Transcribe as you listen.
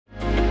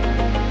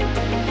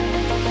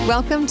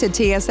Welcome to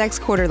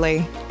TSX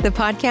Quarterly, the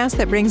podcast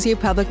that brings you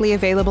publicly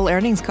available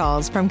earnings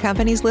calls from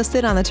companies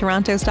listed on the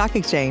Toronto Stock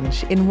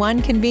Exchange in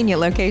one convenient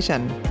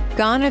location.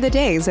 Gone are the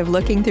days of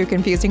looking through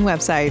confusing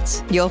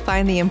websites. You'll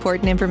find the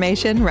important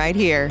information right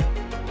here.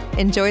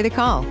 Enjoy the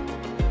call.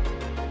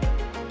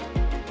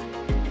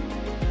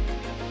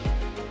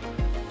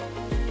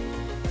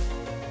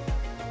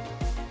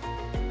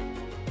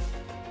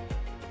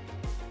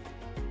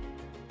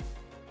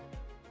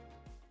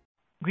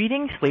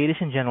 Greetings, ladies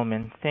and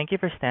gentlemen. Thank you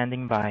for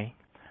standing by.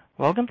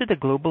 Welcome to the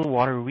Global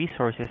Water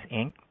Resources,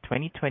 Inc.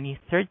 2020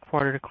 third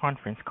quarter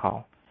conference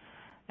call.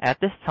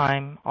 At this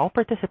time, all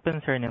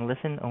participants are in a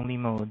listen-only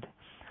mode.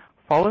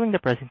 Following the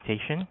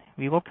presentation,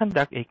 we will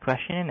conduct a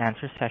question and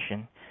answer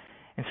session.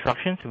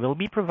 Instructions will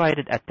be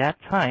provided at that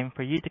time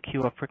for you to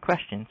queue up for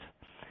questions.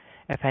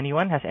 If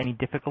anyone has any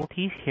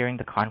difficulties hearing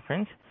the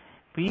conference,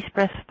 please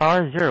press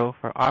 *0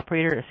 for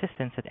operator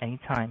assistance at any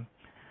time.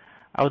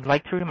 I would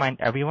like to remind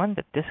everyone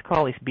that this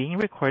call is being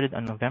recorded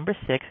on November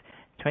 6,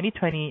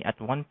 2020 at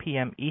 1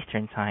 p.m.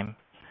 Eastern Time.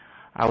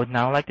 I would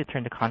now like to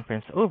turn the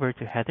conference over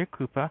to Heather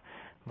Krupa,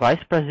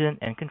 Vice President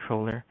and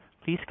Controller.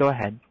 Please go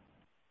ahead.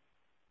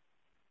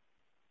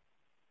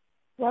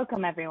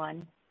 Welcome,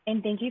 everyone,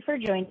 and thank you for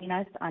joining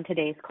us on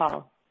today's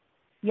call.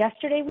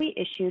 Yesterday, we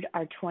issued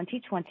our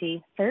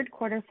 2020 third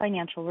quarter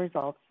financial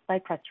results by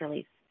press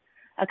release,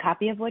 a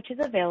copy of which is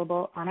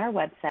available on our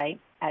website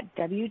at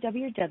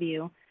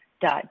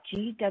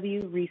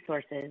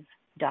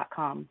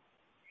www.gwresources.com.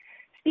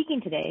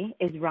 Speaking today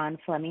is Ron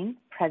Fleming,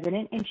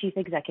 President and Chief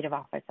Executive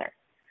Officer,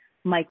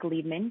 Mike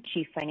Liebman,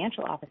 Chief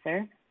Financial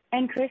Officer,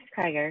 and Chris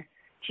Krieger,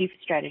 Chief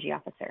Strategy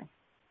Officer.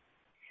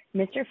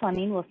 Mr.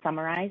 Fleming will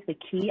summarize the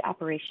key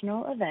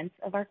operational events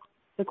of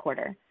the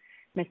quarter.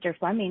 Mr.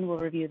 Fleming will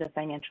review the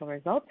financial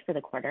results for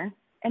the quarter,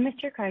 and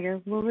Mr. Krieger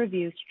will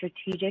review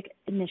strategic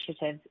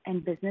initiatives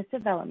and business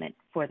development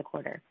for the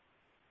quarter.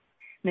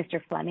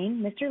 Mr. Fleming,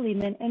 Mr.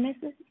 Liebman, and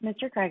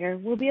Mr. Krieger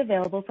will be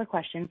available for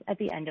questions at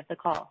the end of the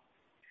call.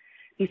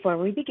 Before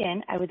we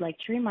begin, I would like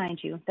to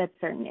remind you that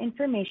certain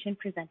information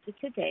presented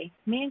today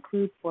may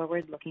include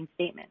forward-looking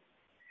statements.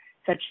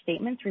 Such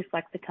statements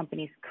reflect the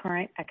company's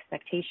current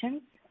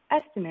expectations,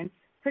 estimates,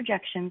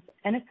 projections,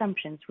 and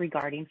assumptions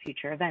regarding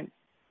future events.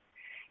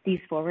 These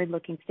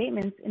forward-looking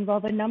statements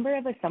involve a number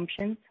of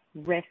assumptions,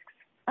 risks,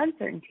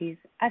 uncertainties,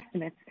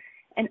 estimates,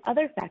 and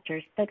other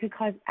factors that could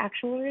cause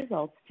actual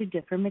results to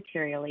differ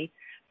materially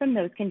from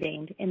those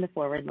contained in the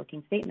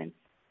forward-looking statements.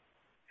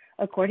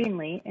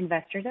 Accordingly,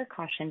 investors are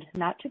cautioned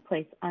not to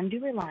place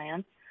undue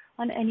reliance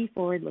on any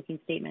forward-looking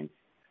statements,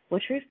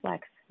 which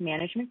reflects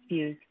management's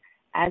views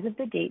as of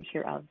the date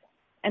hereof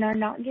and are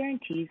not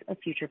guarantees of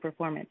future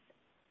performance.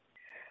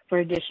 For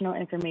additional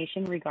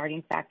information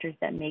regarding factors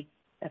that may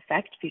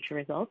affect future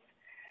results,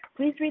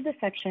 please read the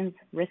sections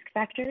Risk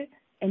Factors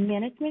and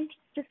Management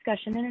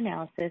Discussion and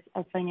Analysis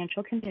of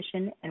Financial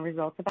Condition and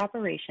Results of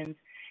Operations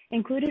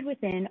included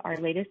within our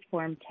latest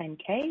Form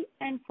 10-K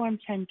and Form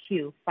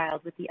 10-Q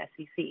filed with the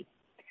SEC.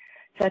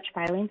 Such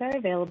filings are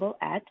available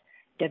at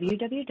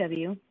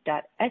www.sec.gov.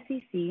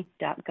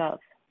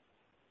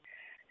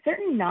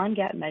 Certain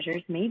non-GAAP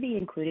measures may be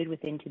included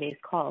within today's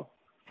call.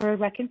 For a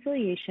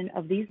reconciliation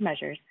of these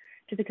measures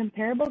to the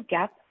comparable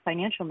GAAP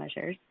financial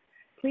measures,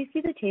 please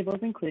see the tables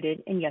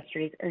included in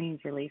yesterday's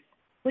earnings release,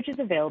 which is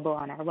available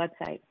on our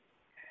website.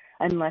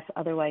 Unless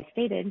otherwise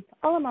stated,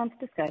 all amounts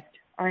discussed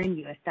are in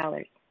U.S.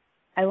 dollars.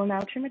 I will now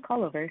turn the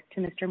call over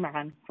to Mr.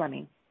 Ron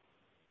Fleming.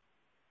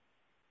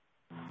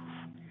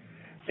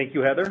 Thank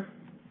you, Heather.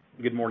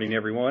 Good morning,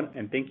 everyone,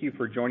 and thank you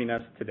for joining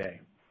us today.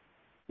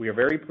 We are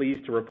very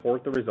pleased to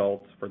report the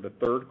results for the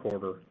third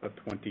quarter of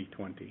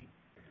 2020.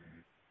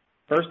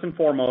 First and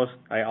foremost,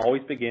 I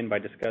always begin by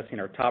discussing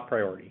our top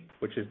priority,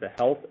 which is the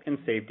health and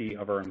safety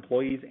of our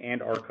employees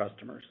and our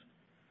customers.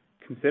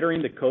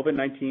 Considering the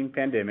COVID-19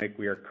 pandemic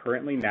we are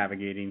currently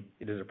navigating,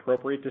 it is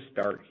appropriate to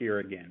start here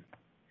again.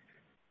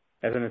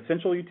 As an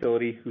essential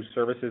utility whose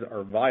services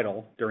are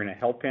vital during a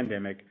health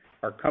pandemic,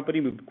 our company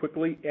moved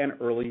quickly and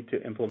early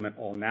to implement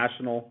all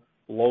national,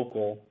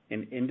 local,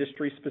 and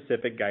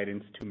industry-specific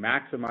guidance to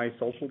maximize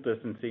social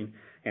distancing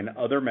and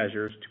other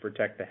measures to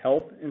protect the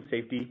health and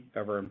safety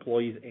of our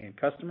employees and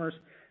customers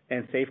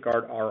and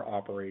safeguard our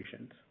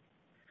operations.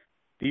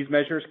 These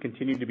measures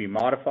continue to be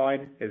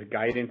modified as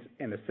guidance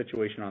and the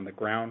situation on the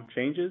ground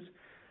changes,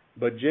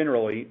 but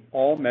generally,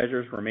 all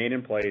measures remain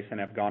in place and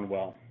have gone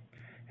well,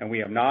 and we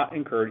have not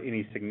incurred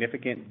any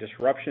significant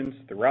disruptions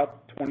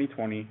throughout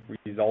 2020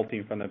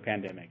 resulting from the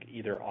pandemic,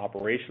 either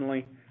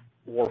operationally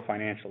or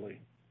financially.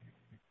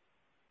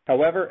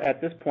 However, at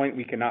this point,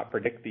 we cannot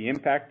predict the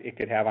impact it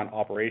could have on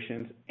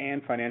operations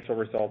and financial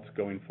results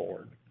going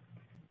forward.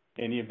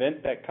 In the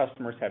event that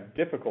customers have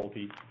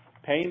difficulty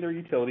paying their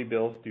utility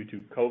bills due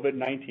to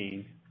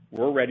COVID-19,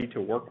 we're ready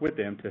to work with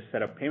them to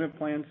set up payment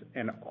plans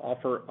and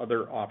offer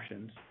other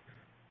options.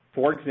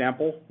 For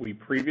example, we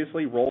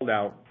previously rolled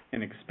out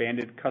an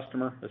expanded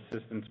customer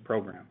assistance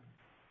program.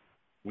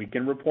 We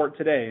can report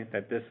today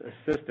that this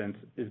assistance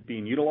is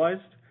being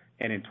utilized,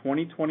 and in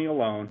 2020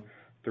 alone,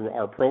 Through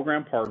our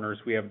program partners,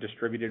 we have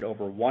distributed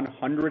over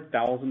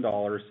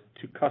 $100,000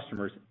 to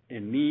customers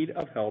in need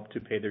of help to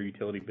pay their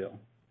utility bill.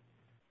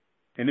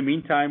 In the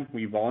meantime,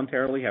 we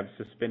voluntarily have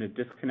suspended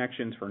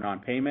disconnections for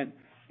non-payment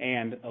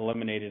and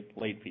eliminated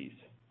late fees.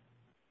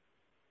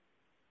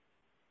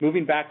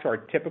 Moving back to our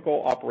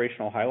typical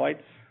operational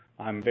highlights,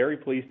 I'm very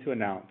pleased to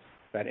announce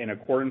that in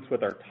accordance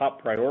with our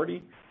top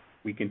priority,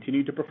 we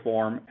continue to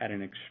perform at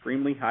an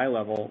extremely high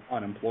level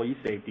on employee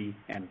safety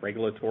and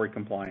regulatory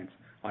compliance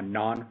on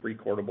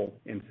non-recordable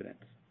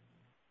incidents.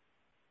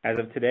 As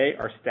of today,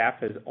 our staff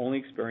has only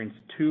experienced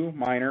 2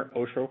 minor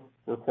OSHA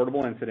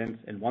recordable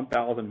incidents in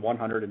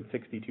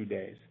 1,162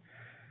 days.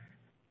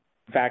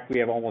 In fact, we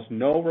have almost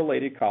no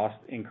related costs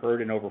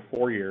incurred in over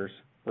 4 years,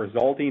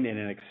 resulting in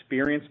an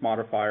experience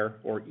modifier,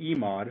 or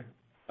EMOD,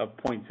 of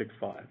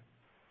 0.65.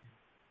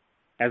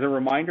 As a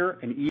reminder,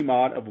 an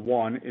EMOD of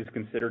 1 is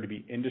considered to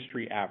be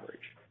industry average.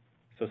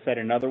 So said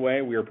another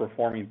way, we are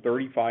performing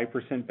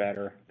 35%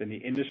 better than the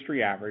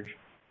industry average,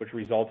 which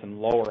results in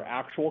lower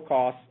actual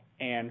costs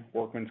and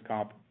workman's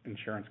comp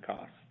insurance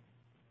costs.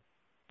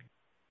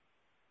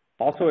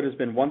 Also, it has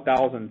been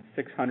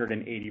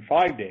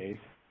 1,685 days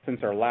since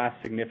our last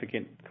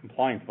significant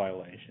compliance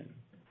violation.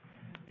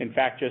 In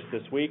fact, just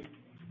this week,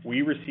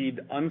 we received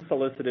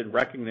unsolicited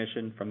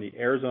recognition from the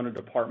Arizona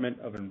Department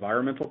of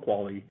Environmental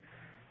Quality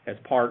as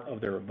part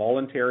of their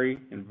voluntary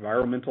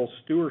environmental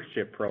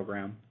stewardship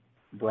program,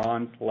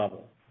 Bronze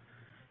Level.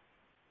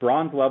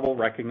 Bronze Level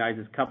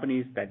recognizes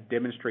companies that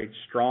demonstrate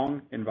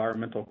strong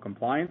environmental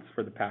compliance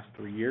for the past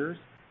 3 years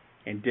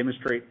and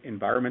demonstrate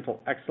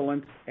environmental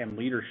excellence and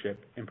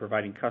leadership in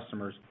providing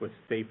customers with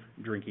safe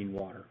drinking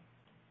water.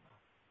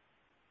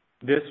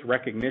 This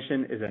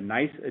recognition is a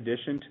nice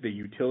addition to the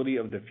Utility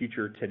of the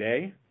Future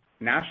Today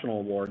national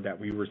award that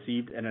we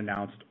received and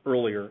announced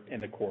earlier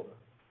in the quarter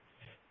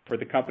for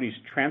the company's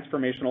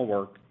transformational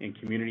work in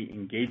community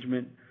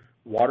engagement,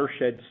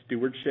 watershed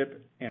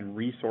stewardship, and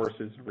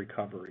resources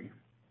recovery.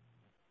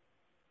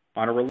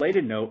 On a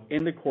related note,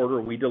 in the quarter,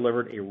 we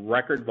delivered a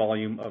record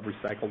volume of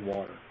recycled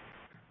water,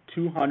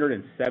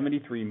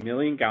 273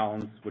 million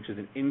gallons, which is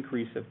an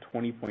increase of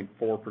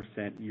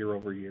 20.4% year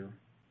over year.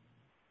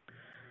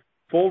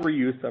 Full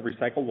reuse of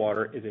recycled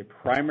water is a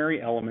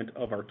primary element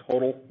of our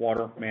total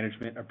water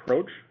management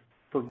approach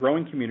for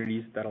growing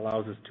communities that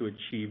allows us to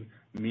achieve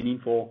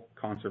meaningful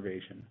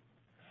conservation.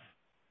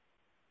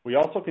 We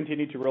also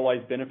continue to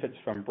realize benefits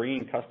from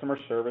bringing customer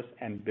service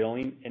and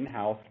billing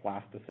in-house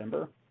last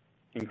December,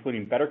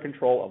 including better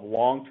control of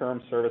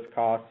long-term service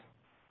costs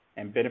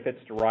and benefits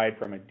derived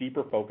from a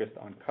deeper focus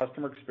on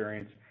customer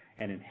experience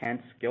and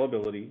enhanced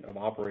scalability of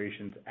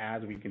operations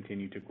as we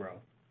continue to grow.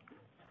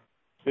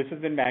 This has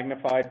been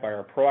magnified by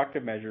our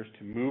proactive measures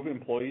to move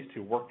employees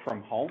to work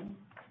from home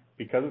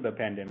because of the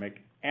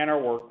pandemic and our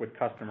work with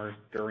customers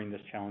during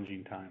this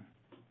challenging time.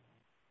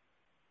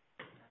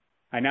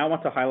 I now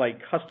want to highlight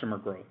customer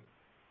growth.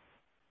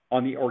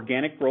 On the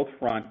organic growth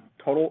front,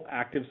 total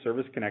active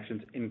service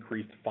connections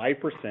increased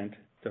 5%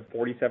 to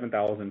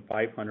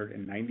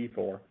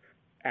 47,594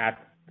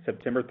 at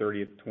September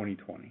 30th,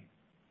 2020.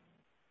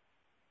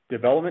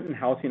 Development and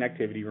housing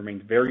activity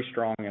remains very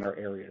strong in our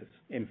areas.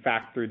 In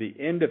fact, through the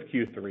end of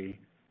Q3,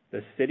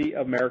 the City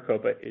of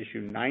Maricopa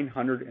issued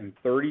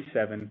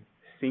 937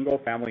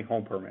 single-family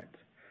home permits,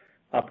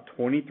 up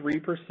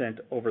 23%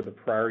 over the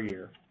prior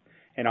year,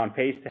 and on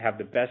pace to have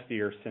the best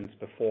year since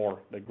before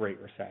the Great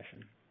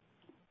Recession.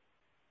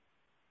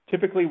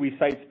 Typically, we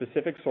cite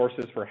specific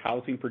sources for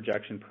housing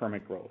projection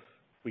permit growth.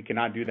 We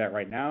cannot do that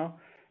right now,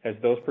 as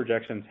those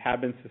projections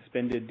have been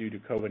suspended due to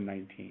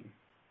COVID-19.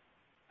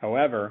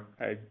 However,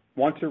 I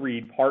want to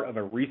read part of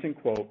a recent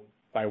quote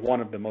by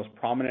one of the most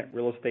prominent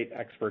real estate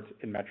experts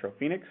in Metro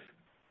Phoenix,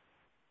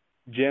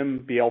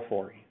 Jim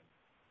Bielfori.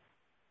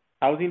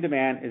 Housing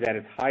demand is at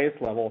its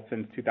highest level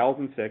since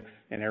 2006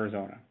 in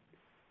Arizona,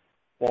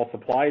 while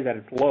supply is at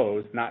its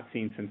lows not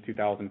seen since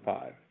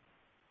 2005.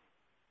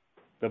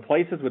 The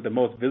places with the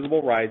most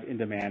visible rise in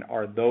demand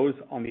are those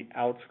on the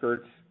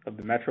outskirts of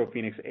the Metro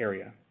Phoenix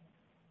area,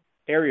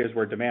 areas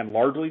where demand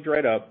largely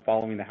dried up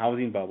following the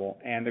housing bubble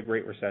and the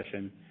Great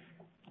Recession,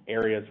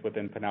 areas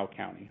within Pinal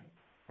County.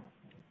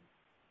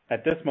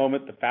 At this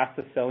moment, the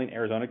fastest selling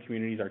Arizona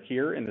communities are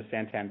here in the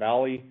Santan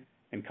Valley,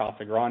 in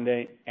Casa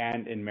Grande,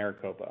 and in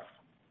Maricopa,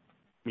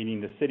 meaning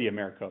the city of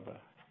Maricopa.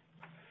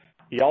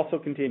 He also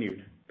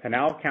continued,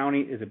 Pinal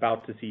County is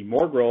about to see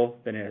more growth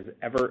than it has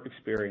ever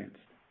experienced,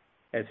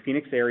 as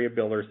Phoenix area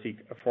builders seek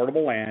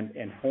affordable land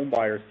and home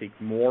buyers seek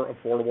more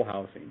affordable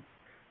housing.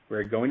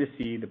 We're going to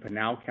see the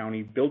Pinal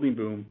County building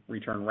boom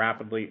return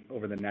rapidly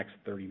over the next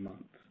 30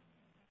 months.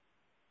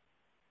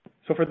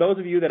 So for those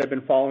of you that have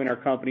been following our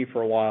company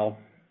for a while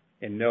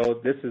and know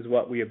this is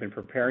what we have been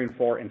preparing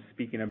for and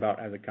speaking about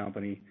as a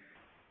company,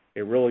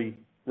 it really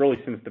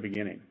since the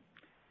beginning.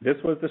 This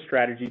was the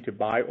strategy to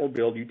buy or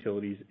build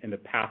utilities in the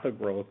path of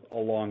growth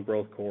along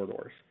growth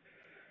corridors.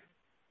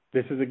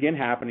 This is again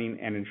happening,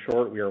 and in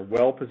short, we are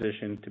well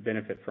positioned to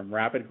benefit from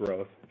rapid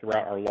growth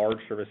throughout our large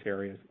service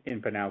areas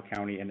in Pinal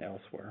County and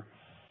elsewhere.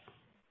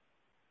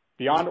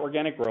 Beyond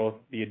organic growth,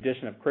 the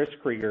addition of Chris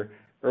Krieger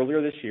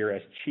earlier this year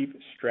as Chief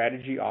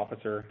Strategy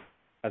Officer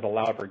has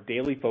allowed for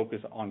daily focus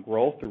on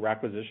growth through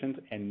acquisitions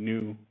and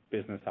new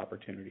business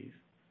opportunities.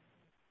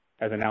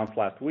 As announced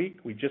last week,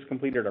 we just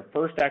completed our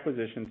first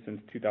acquisition since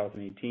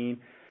 2018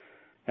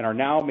 and are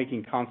now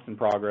making constant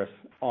progress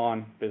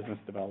on business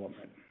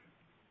development.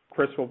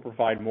 Chris will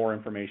provide more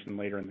information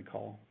later in the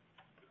call.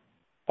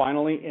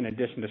 Finally, in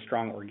addition to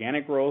strong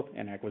organic growth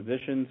and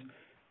acquisitions,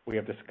 we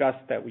have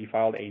discussed that we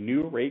filed a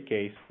new rate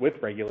case with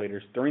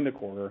regulators during the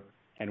quarter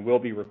and will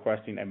be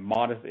requesting a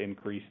modest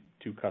increase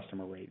to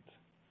customer rates.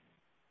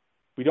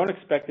 We don't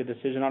expect a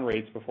decision on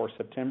rates before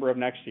September of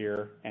next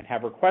year and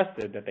have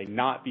requested that they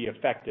not be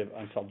effective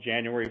until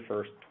January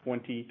 1st,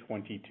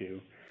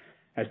 2022,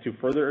 as to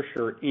further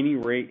assure any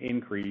rate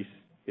increase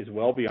is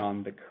well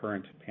beyond the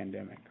current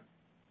pandemic.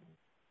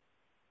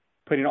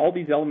 Putting all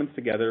these elements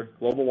together,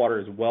 Global Water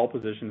is well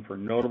positioned for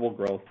notable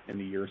growth in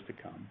the years to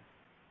come.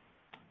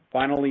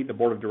 Finally, the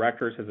Board of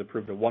Directors has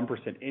approved a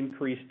 1%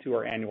 increase to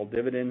our annual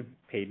dividend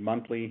paid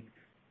monthly,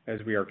 as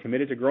we are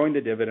committed to growing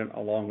the dividend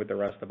along with the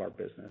rest of our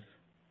business.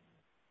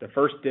 The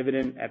first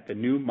dividend at the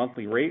new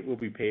monthly rate will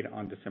be paid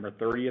on December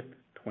 30th,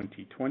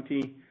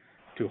 2020,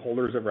 to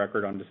holders of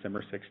record on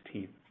December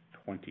 16th,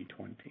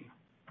 2020.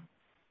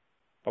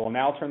 I will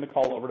now turn the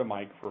call over to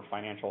Mike for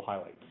financial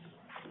highlights.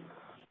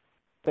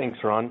 Thanks,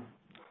 Ron.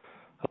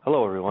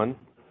 Hello, everyone.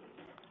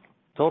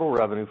 Total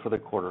revenue for the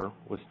quarter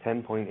was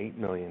 $10.8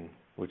 million,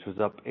 which was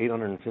up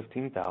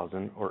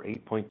 $815,000 or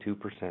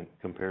 8.2%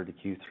 compared to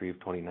Q3 of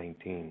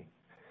 2019.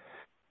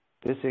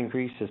 This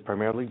increase is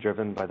primarily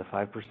driven by the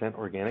 5%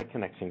 organic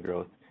connection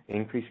growth,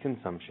 increased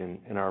consumption,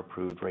 and our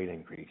approved rate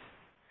increase.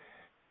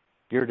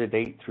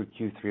 Year-to-date through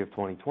Q3 of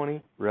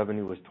 2020,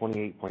 revenue was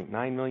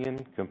 $28.9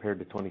 million compared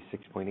to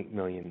 $26.8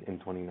 million in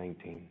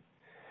 2019.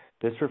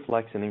 This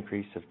reflects an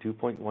increase of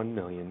 $2.1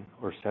 million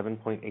or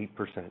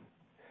 7.8%.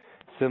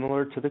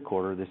 Similar to the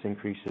quarter, this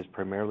increase is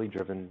primarily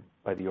driven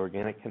by the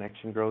organic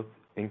connection growth,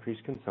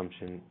 increased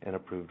consumption, and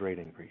approved rate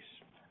increase.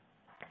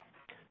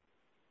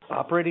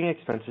 Operating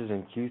expenses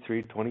in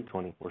Q3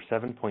 2020 were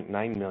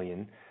 $7.9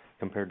 million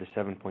compared to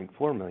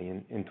 $7.4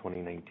 million in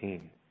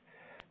 2019.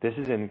 This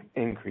is an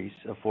increase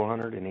of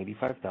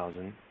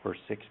 $485,000 or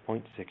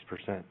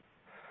 6.6%.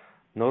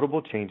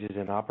 Notable changes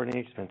in operating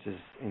expenses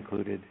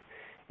included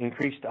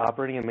increased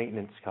operating and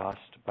maintenance cost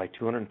by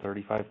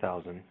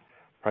 $235,000,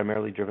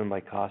 primarily driven by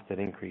costs that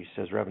increase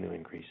as revenue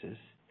increases.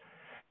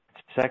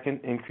 Second,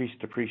 increased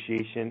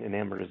depreciation and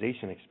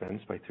amortization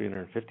expense by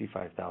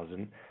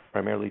 $355,000,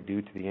 primarily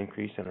due to the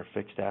increase in our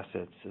fixed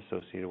assets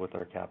associated with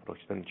our capital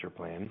expenditure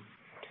plan.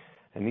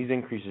 And these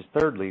increases,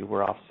 thirdly,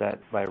 were offset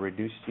by a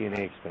reduced G&A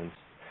expense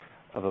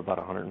of about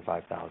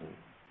 $105,000.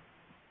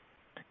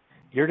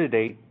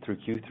 Year-to-date through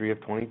Q3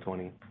 of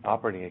 2020,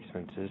 operating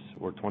expenses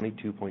were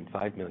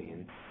 $22.5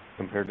 million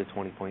compared to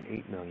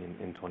 $20.8 million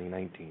in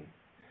 2019.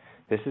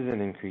 This is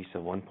an increase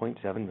of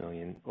 $1.7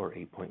 million or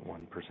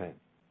 8.1%.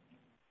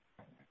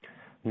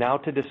 Now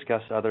to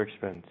discuss other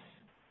expense.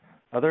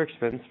 Other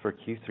expense for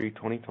Q3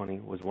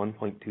 2020 was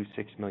 $1.26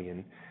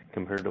 million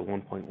compared to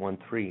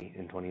 $1.13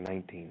 in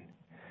 2019.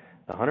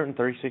 The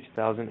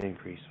 $136,000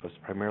 increase was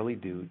primarily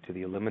due to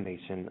the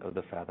elimination of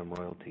the Fathom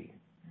royalty.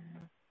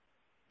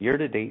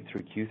 Year-to-date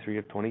through Q3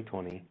 of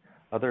 2020,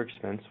 other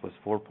expense was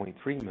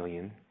 $4.3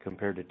 million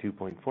compared to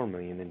 $2.4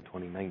 million in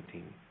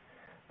 2019.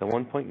 The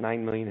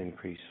 $1.9 million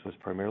increase was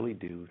primarily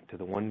due to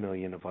the $1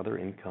 million of other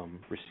income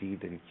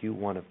received in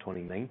Q1 of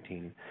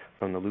 2019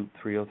 from the Loop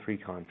 303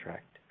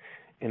 contract,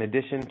 in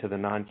addition to the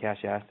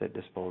non-cash asset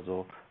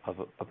disposal of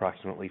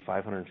approximately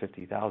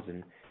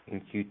 $550,000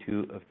 in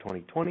Q2 of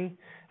 2020,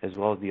 as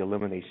well as the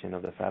elimination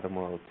of the Fathom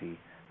royalty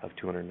of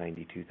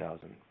 $292,000.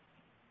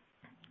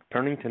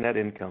 Turning to net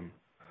income,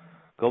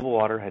 Global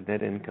Water had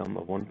net income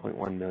of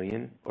 $1.1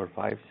 million or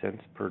 5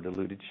 cents per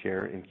diluted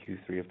share in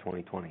Q3 of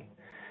 2020.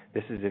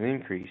 This is an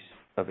increase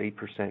of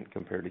 8%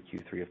 compared to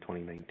Q3 of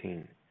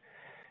 2019.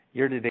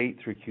 Year-to-date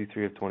through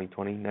Q3 of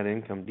 2020, net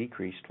income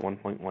decreased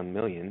 $1.1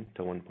 million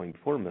to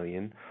 $1.4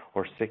 million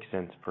or 6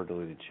 cents per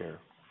diluted share.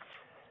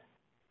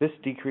 This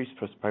decrease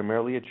was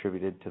primarily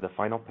attributed to the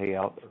final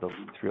payout of the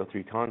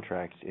 303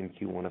 contracts in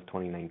Q1 of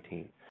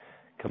 2019,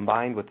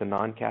 combined with the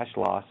non-cash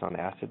loss on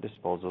asset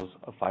disposals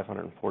of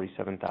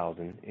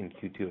 $547,000 in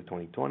Q2 of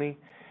 2020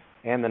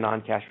 and the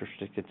non-cash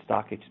restricted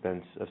stock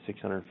expense of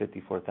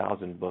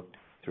 $654,000 booked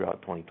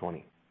throughout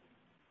 2020.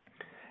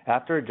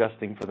 After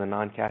adjusting for the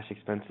non-cash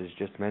expenses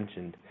just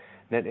mentioned,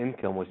 net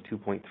income was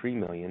 $2.3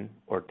 million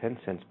or 10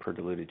 cents per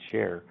diluted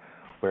share,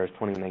 whereas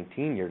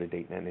 2019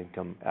 year-to-date net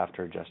income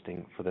after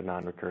adjusting for the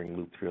non-recurring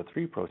Loop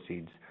 303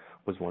 proceeds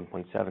was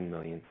 $1.7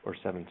 million or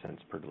 7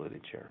 cents per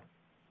diluted share.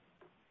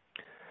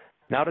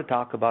 Now to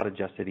talk about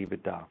adjusted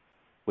EBITDA,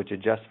 which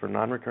adjusts for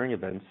non-recurring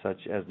events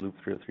such as Loop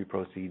 303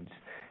 proceeds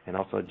and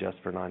also adjusts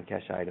for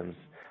non-cash items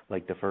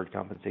like deferred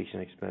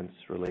compensation expense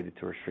related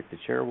to restricted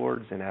share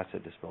awards and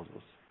asset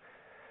disposals.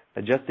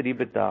 Adjusted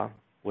EBITDA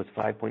was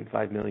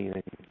 $5.5 million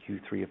in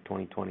Q3 of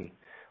 2020,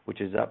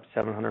 which is up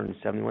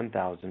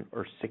 $771,000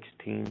 or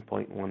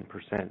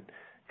 16.1%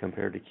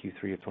 compared to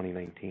Q3 of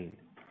 2019.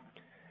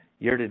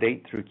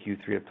 Year-to-date through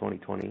Q3 of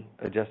 2020,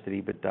 adjusted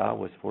EBITDA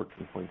was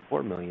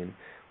 $14.4 million,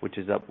 which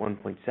is up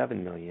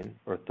 $1.7 million,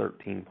 or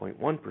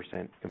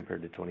 13.1%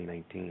 compared to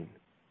 2019.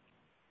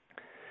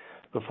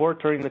 Before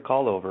turning the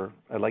call over,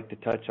 I'd like to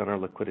touch on our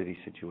liquidity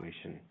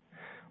situation.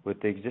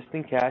 With the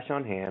existing cash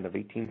on hand of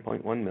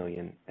 $18.1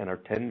 million and our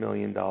 $10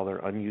 million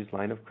unused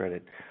line of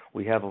credit,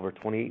 we have over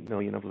 $28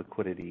 million of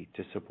liquidity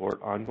to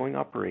support ongoing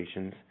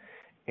operations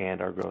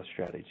and our growth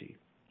strategy.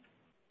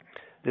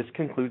 This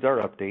concludes our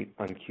update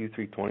on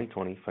Q3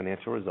 2020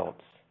 financial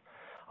results.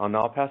 I'll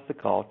now pass the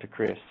call to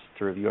Chris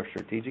to review our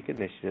strategic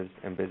initiatives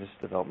and business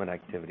development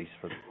activities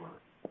for the quarter.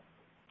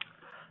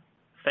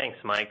 Thanks,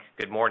 Mike.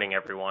 Good morning,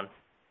 everyone.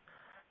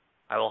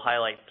 I will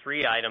highlight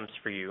 3 items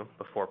for you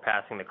before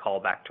passing the call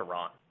back to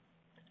Ron.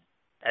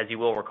 As you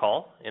will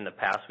recall, in the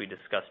past we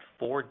discussed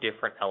 4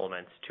 different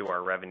elements to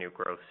our revenue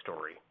growth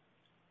story.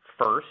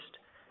 First,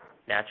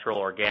 natural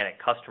organic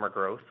customer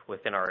growth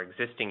within our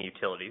existing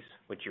utilities,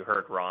 which you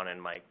heard Ron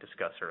and Mike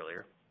discuss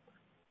earlier.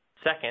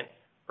 Second,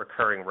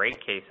 recurring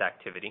rate case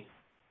activity.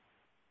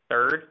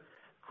 Third,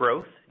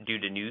 growth due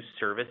to new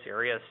service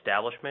area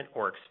establishment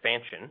or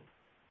expansion.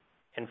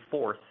 And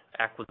fourth,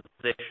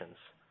 acquisitions.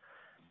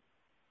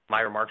 My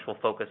remarks will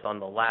focus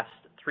on the last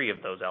 3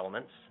 of those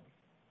elements: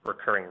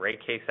 recurring rate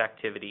case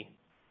activity,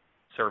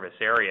 service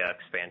area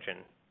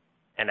expansion,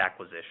 and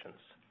acquisitions.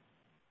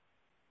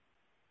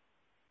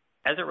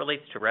 As it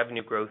relates to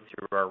revenue growth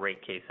through our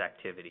rate case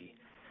activity,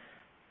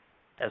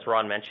 as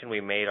Ron mentioned, we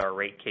made our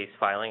rate case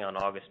filing on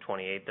August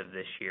 28th of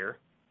this year.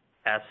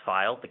 As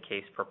filed, the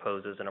case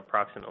proposes an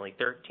approximately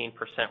 13%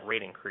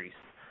 rate increase,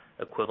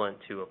 equivalent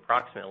to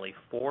approximately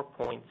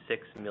 $4.6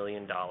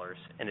 million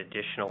in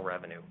additional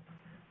revenue,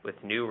 with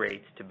new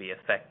rates to be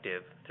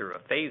effective through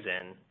a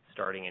phase-in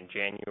starting in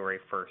January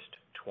 1st,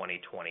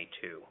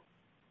 2022.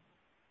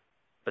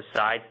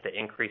 Besides the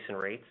increase in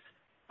rates,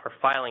 our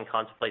filing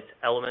contemplates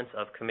elements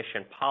of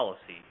Commission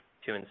policy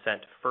to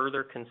incent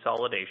further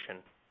consolidation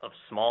of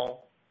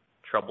small,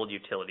 troubled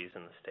utilities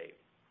in the state.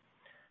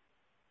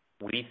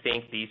 We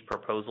think these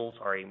proposals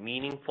are a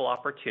meaningful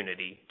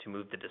opportunity to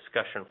move the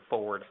discussion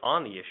forward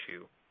on the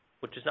issue,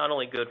 which is not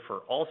only good for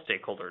all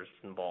stakeholders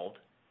involved,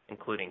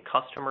 including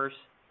customers,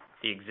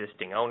 the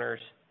existing owners,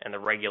 and the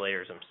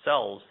regulators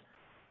themselves.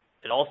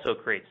 It also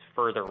creates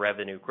further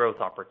revenue growth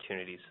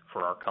opportunities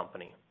for our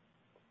company.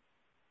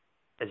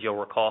 As you'll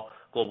recall,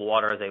 Global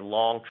Water has a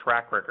long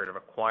track record of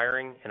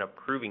acquiring and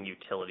approving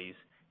utilities,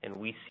 and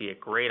we see a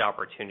great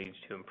opportunity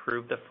to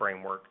improve the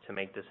framework to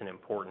make this an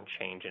important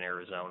change in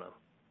Arizona.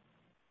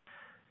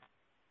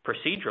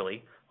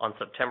 Procedurally, on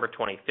September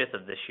 25th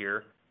of this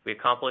year, we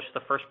accomplished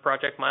the first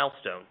project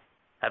milestone,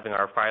 having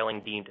our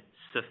filing deemed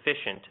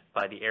sufficient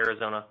by the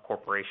Arizona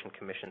Corporation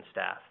Commission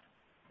staff.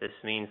 This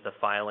means the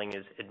filing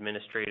is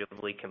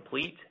administratively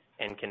complete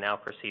and can now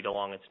proceed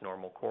along its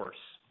normal course.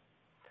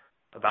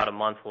 About a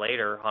month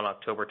later, on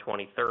October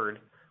 23rd,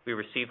 we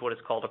received what is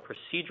called a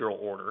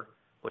procedural order,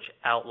 which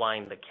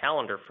outlined the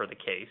calendar for the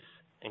case,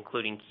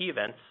 including key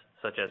events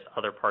such as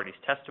other parties'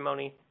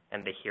 testimony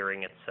and the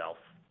hearing itself.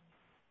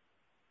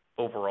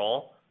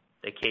 Overall,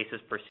 the case is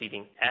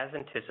proceeding as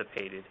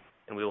anticipated,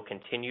 and we will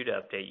continue to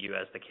update you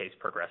as the case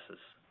progresses.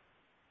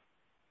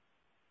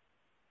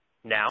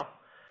 Now,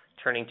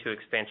 turning to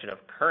expansion of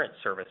current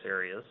service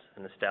areas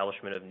and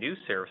establishment of new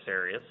service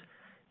areas,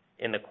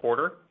 in the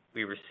quarter,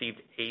 we received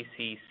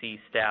ACC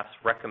staff's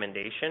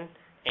recommendation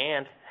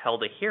and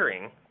held a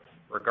hearing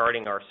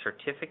regarding our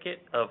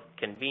Certificate of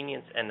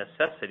Convenience and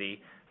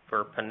Necessity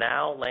for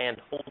Pinal Land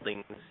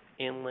Holdings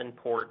Inland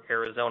Port,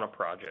 Arizona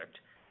project,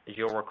 as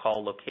you'll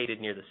recall, located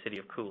near the city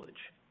of Coolidge.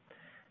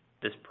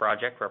 This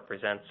project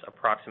represents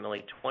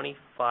approximately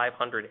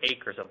 2,500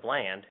 acres of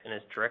land and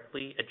is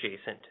directly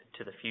adjacent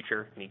to the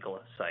future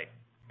Nikola site.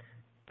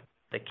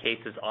 The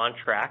case is on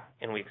track,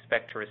 and we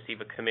expect to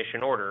receive a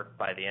commission order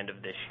by the end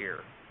of this year.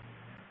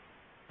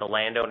 The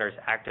landowner is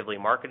actively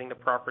marketing the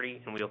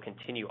property, and we will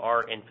continue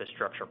our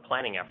infrastructure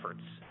planning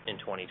efforts in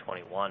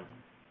 2021.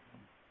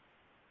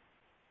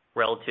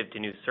 Relative to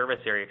new service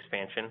area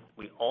expansion,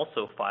 we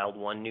also filed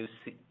one new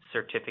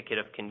Certificate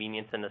of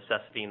Convenience and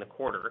Necessity in the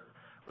quarter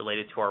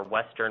related to our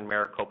western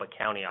Maricopa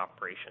County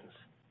operations.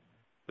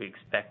 We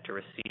expect to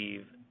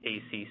receive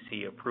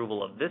ACC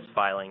approval of this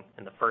filing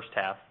in the first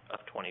half of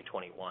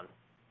 2021.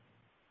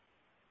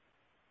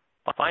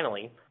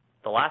 Finally,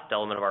 the last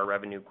element of our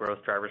revenue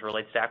growth drivers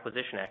relates to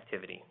acquisition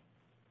activity.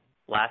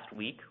 Last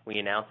week, we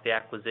announced the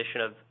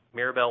acquisition of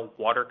Mirabel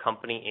Water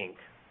Company, Inc.,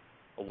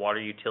 a water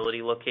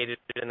utility located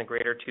in the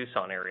greater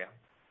Tucson area.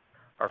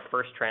 Our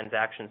first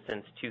transaction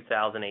since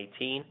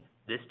 2018,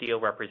 this deal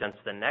represents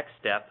the next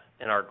step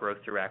in our growth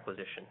through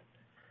acquisition.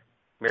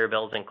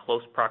 Mirabel is in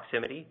close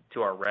proximity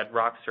to our Red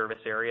Rock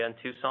service area in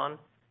Tucson,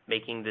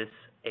 making this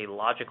a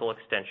logical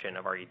extension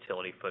of our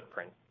utility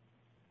footprint.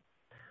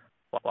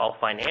 While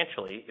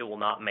financially it will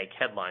not make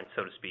headlines,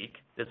 so to speak,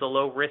 it's a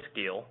low-risk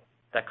deal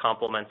that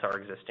complements our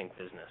existing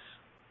business.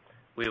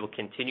 We will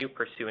continue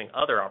pursuing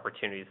other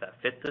opportunities that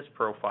fit this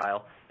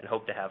profile and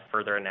hope to have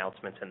further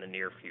announcements in the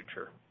near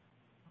future.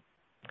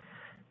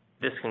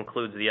 This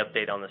concludes the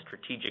update on the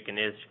strategic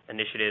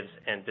initiatives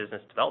and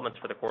business developments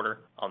for the quarter.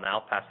 I'll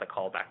now pass the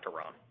call back to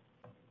Ron.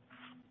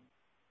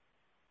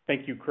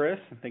 Thank you, Chris,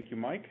 and thank you,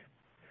 Mike.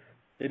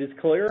 It is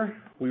clear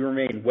we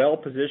remain well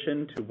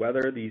positioned to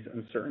weather these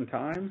uncertain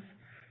times,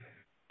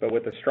 but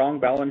with a strong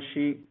balance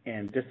sheet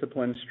and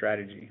disciplined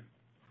strategy.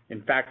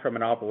 In fact, from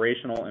an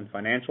operational and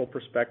financial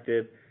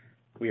perspective,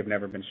 we have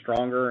never been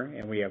stronger,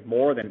 and we have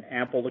more than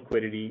ample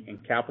liquidity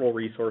and capital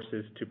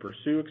resources to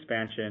pursue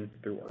expansion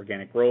through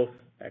organic growth,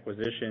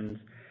 acquisitions,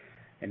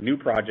 and new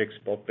projects,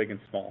 both big and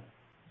small.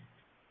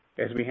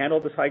 As we handle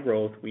this high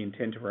growth, we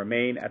intend to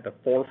remain at the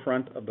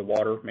forefront of the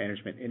water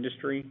management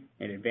industry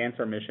and advance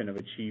our mission of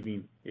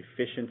achieving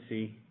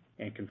efficiency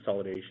and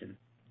consolidation.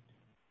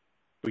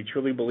 We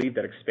truly believe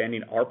that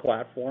expanding our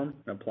platform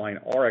and applying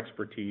our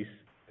expertise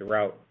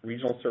throughout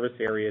regional service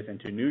areas and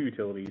to new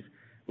utilities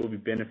will be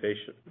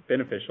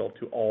beneficial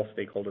to all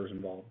stakeholders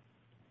involved.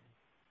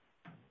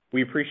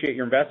 We appreciate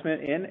your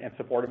investment in and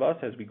support of us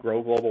as we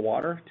grow Global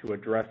Water to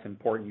address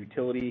important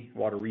utility,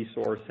 water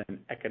resource, and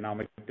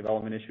economic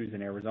development issues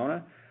in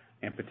Arizona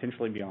and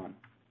potentially beyond.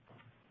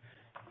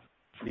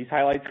 These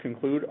highlights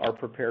conclude our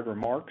prepared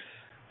remarks.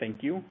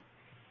 Thank you.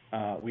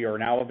 We are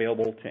now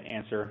available to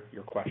answer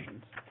your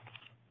questions.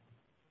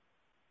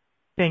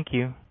 Thank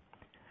you.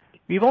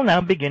 We will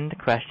now begin the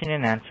question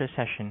and answer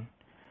session.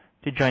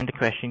 To join the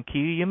question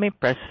queue, you may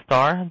press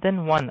star,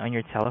 then 1 on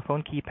your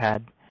telephone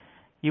keypad.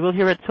 You will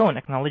hear a tone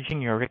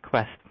acknowledging your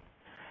request.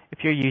 If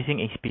you're using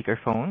a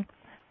speakerphone,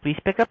 please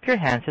pick up your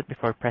handset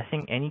before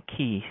pressing any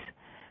keys.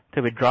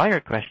 To withdraw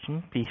your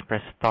question, please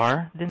press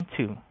star, then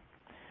 2.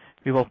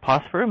 We will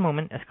pause for a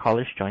moment as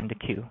callers join the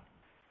queue.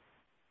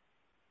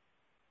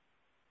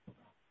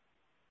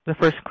 The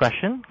first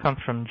question comes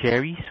from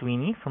Gerry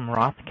Sweeney from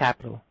Roth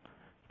Capital.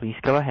 Please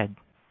go ahead.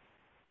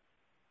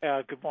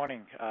 Good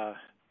morning,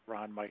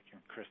 Ron, Mike, and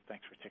Chris.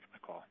 Thanks for taking my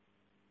call.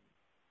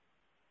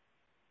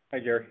 Hi,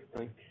 Jerry.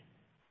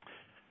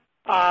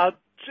 A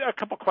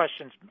couple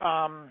questions.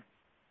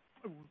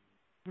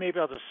 Maybe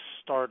I'll just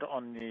start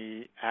on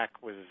the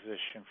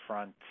acquisition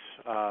front.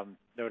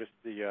 Noticed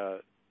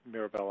the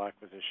Mirabel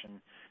acquisition.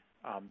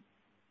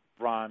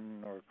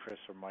 Ron or Chris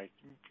or Mike,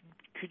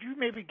 could you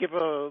maybe give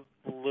a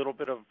little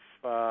bit of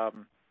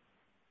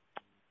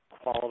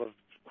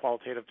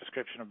qualitative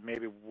description of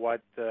maybe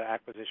what the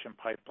acquisition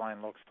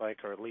pipeline looks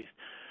like, or at least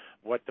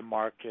what the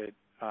market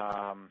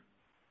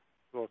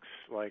looks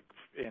like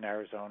in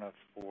Arizona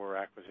for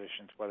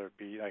acquisitions, whether it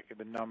be like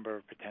the number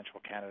of potential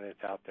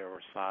candidates out there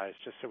or size,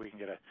 just so we can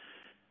get a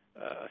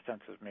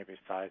sense of maybe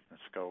size and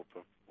scope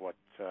of what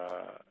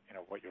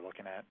what you're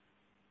looking at.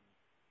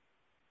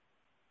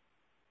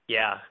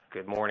 Yeah.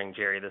 Good morning,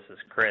 Jerry. This is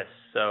Chris.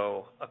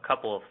 So a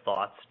couple of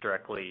thoughts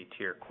directly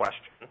to your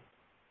question.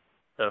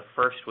 The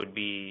first would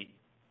be,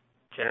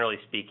 generally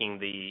speaking,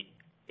 the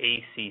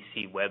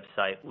ACC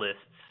website lists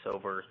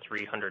over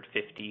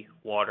 350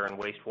 water and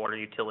wastewater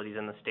utilities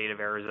in the state of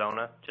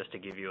Arizona, just to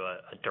give you a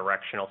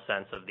directional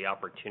sense of the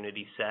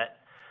opportunity set.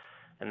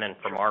 And then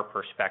from our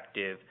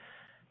perspective,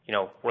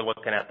 we're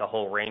looking at the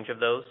whole range of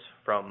those,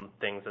 from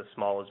things as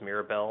small as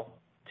Mirabel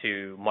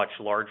to much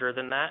larger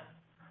than that.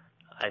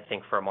 I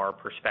think from our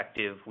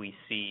perspective, we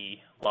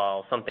see,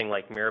 while something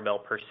like Mirabel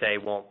per se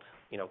won't,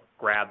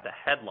 grab the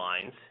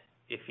headlines,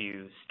 if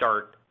you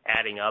start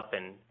adding up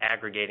and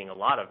aggregating a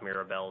lot of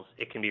Mirabels,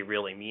 it can be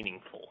really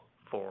meaningful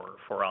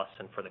for us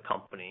and for the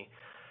company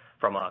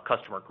from a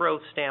customer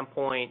growth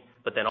standpoint,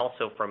 but then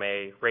also from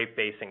a rate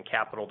base and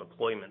capital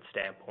deployment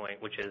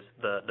standpoint, which is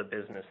the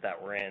business that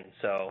we're in.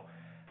 So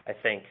I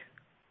think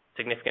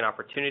significant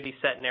opportunity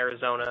set in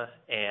Arizona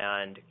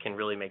and can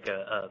really make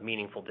a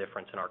meaningful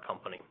difference in our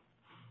company.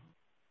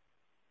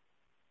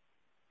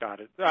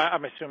 Got it.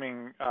 I'm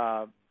assuming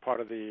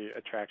part of the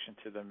attraction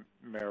to the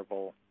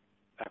Mirabel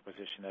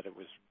acquisition that it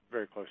was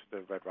very close to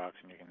the Red Rocks,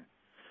 and you can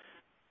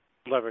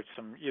leverage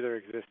some either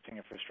existing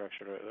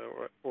infrastructure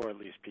or at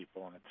least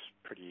people, and it's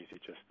pretty easy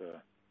just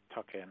to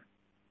tuck in.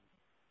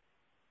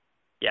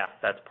 Yeah,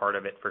 that's part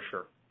of it for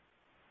sure.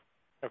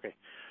 Okay.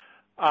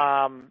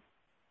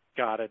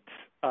 Got it.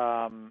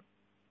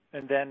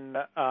 And then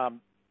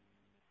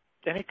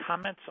any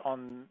comments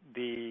on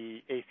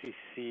the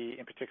ACC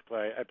in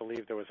particular? I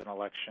believe there was an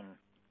election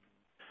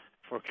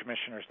for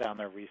commissioners down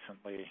there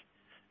recently.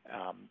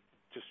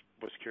 Just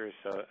was curious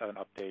an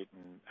update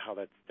and how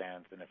that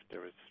stands, and if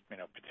there was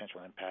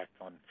potential impact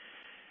on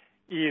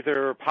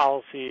either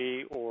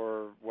policy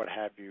or what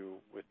have you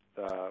with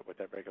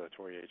that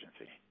regulatory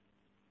agency.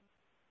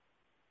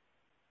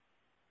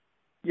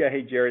 Yeah.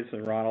 Hey, Jerry, this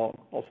is Ron.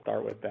 I'll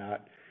start with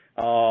that.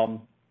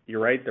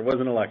 You're right. There was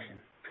an election.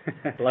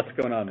 Lots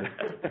going on this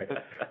week, right?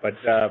 But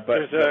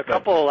there's a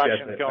couple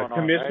elections going on.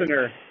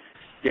 Commissioner. Right?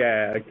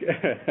 Yeah,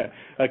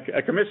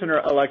 a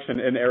commissioner election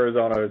in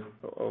Arizona is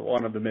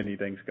one of the many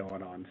things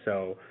going on.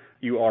 So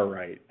you are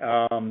right.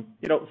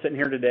 Sitting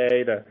here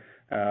today, the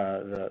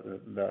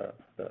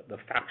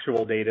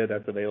factual data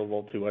that's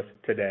available to us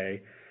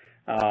today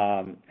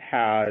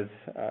has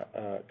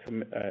a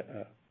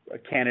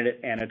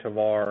candidate, Anna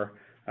Tovar,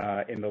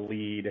 in the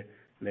lead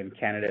then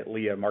candidate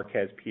Leah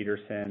Marquez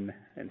Peterson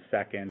in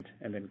second,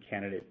 and then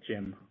candidate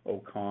Jim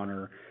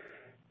O'Connor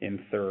in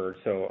third.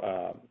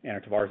 So Anna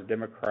Tavar is a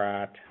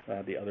Democrat.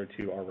 The other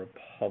two are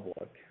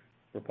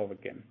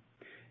Republican.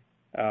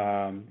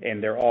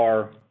 And there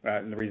are,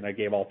 and the reason I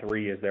gave all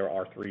three is there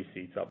are 3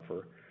 seats up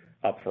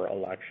for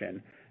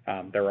election.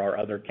 There are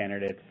other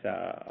candidates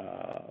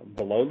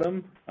below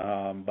them,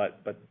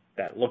 but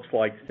that looks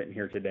like sitting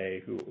here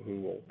today who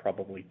will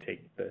probably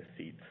take the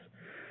seats.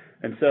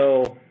 And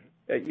so,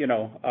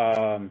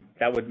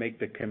 that would make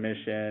the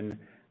commission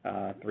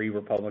 3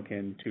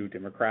 Republican, 2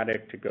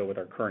 Democratic to go with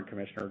our current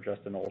commissioner,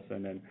 Justin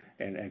Olson,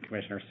 and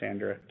Commissioner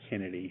Sandra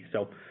Kennedy.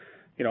 So,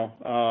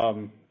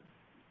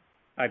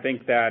 I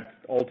think that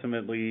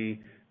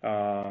ultimately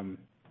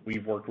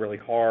we've worked really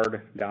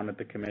hard down at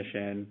the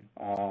commission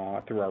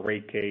through our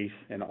rate case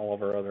and all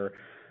of our other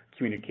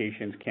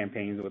communications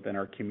campaigns within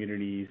our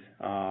communities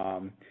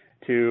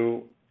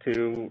to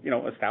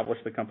establish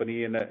the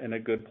company in a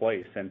good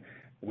place. And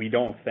we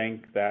don't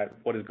think that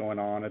what is going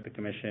on at the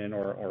commission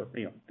or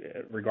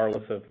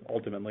regardless of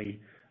ultimately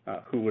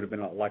who would have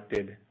been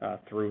elected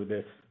through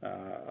this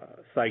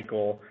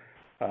cycle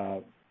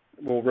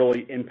will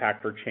really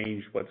impact or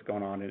change what's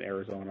going on in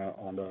Arizona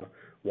on the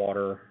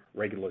water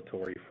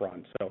regulatory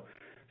front. So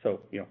at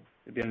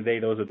the end of the day,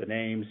 those are the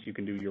names. You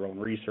can do your own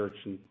research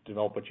and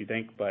develop what you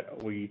think,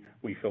 but we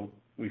feel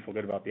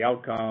good about the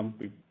outcome.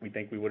 We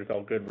think we would have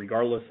felt good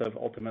regardless of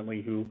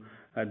ultimately who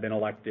had been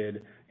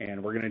elected,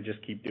 and we're going to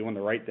just keep doing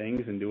the right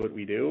things and do what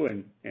we do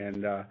and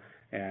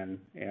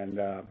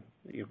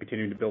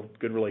continue to build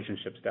good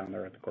relationships down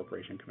there at the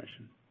Corporation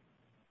Commission.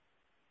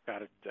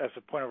 Got it. As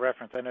a point of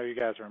reference, I know you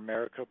guys are in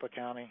Maricopa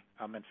County.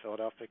 I'm in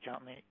Philadelphia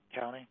County,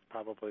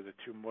 probably the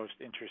 2 most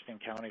interesting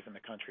counties in the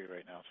country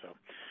right now. So,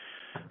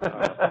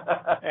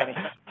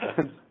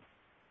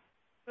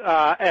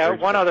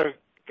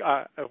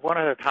 one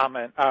other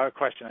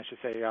question, I should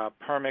say.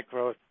 Permit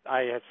growth.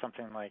 I had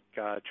something like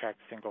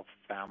tracked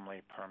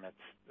single-family permits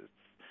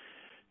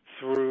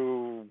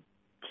through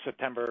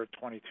September,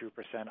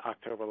 22%.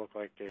 October looked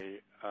like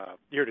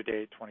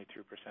year-to-date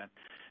 22%,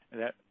 and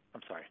that. I'm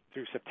sorry,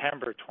 through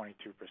September, 22%,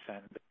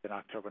 in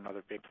October,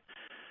 another big.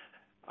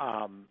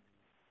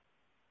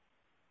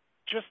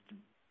 Just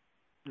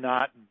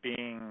not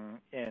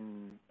being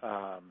in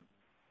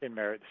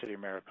the city of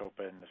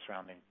Maricopa and the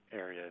surrounding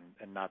area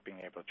and not being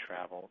able to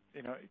travel,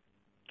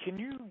 can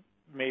you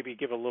maybe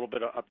give a little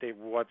bit of update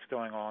what's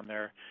going on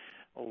there?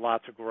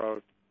 Lots of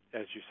growth,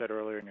 as you said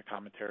earlier in your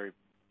commentary.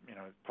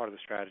 Part of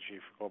the strategy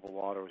for Global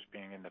Water was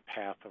being in the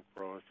path of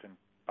growth and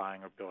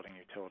buying or building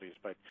utilities,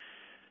 but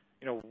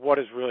what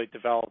has really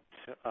developed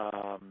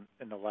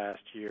in the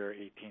last year,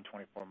 18,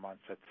 24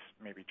 months, that's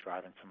maybe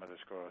driving some of this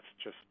growth,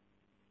 just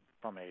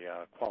from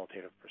a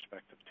qualitative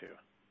perspective, too?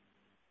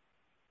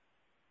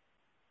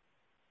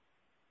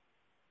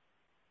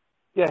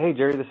 Yeah, hey,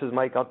 Jerry, this is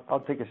Mike.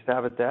 I'll take a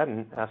stab at that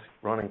and ask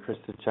Ron and Chris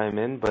to chime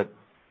in. But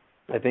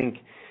I think,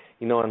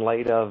 in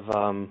light of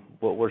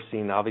what we're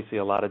seeing, obviously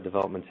a lot of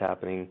developments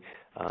happening,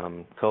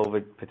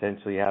 COVID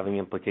potentially having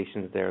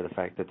implications there, the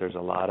fact that there's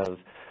a lot of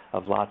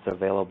lots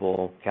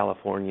available,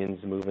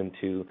 Californians moving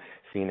to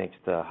Phoenix,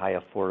 the high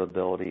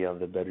affordability of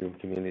the bedroom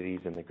communities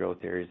and the growth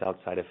areas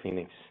outside of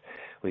Phoenix,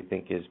 we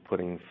think is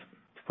putting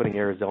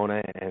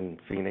Arizona and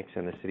Phoenix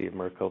and the city of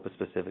Maricopa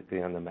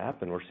specifically on the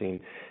map, and we're seeing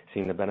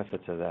the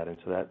benefits of that. And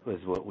so that was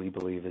what we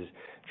believe is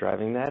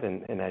driving that.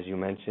 And as you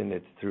mentioned,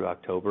 it's through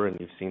October, and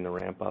you've seen the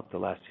ramp up the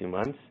last 2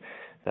 months.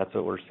 That's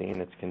what we're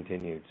seeing. It's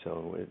continued.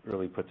 So it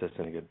really puts us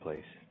in a good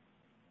place.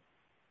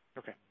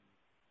 Okay.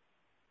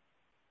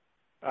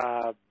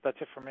 That's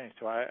it for me,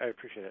 so I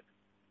appreciate it.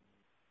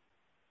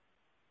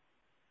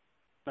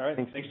 All right.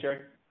 Thanks, Jerry.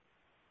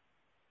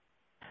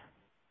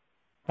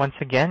 Once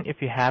again,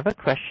 if you have a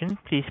question,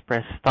 please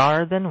press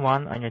star then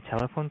 1 on your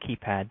telephone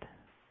keypad.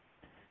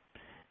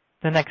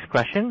 The next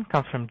question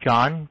comes from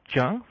John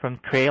Jung from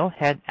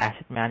Trailhead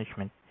Asset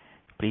Management.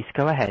 Please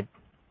go ahead.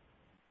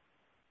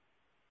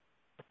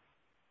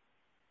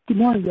 Good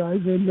morning, guys,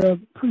 and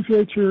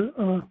appreciate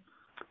your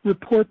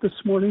report this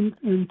morning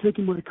and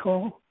taking my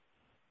call.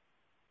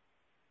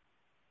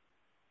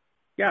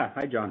 Yeah.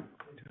 Hi, John.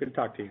 Good to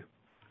talk to you.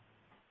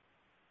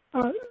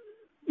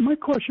 My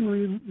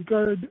question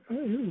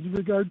is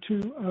regard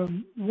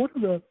to what are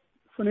the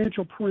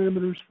financial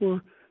parameters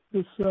for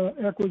this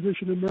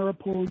acquisition of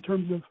Maripol in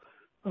terms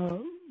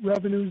of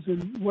revenues,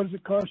 and what does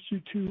it cost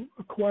you to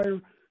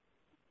acquire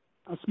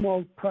a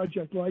small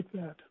project like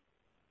that?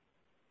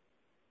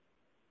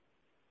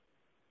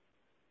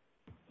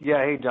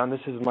 Yeah, hey, John,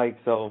 this is Mike.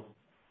 So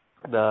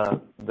the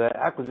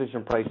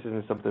acquisition price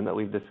isn't something that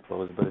we've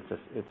disclosed, but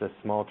it's a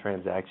small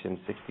transaction,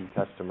 60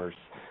 customers.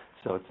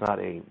 So it's not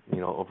a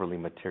overly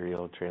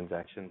material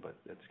transaction, but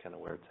that's kind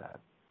of where it's at.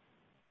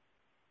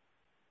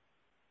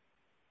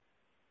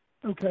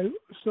 Okay,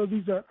 so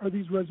are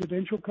these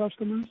residential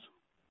customers?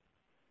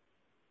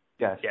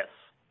 Yes. Yes.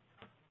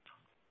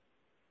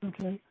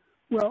 Okay.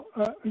 Well,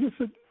 I guess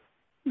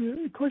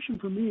the question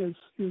for me is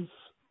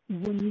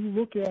when you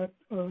look at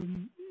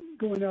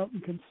going out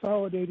and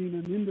consolidating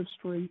an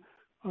industry,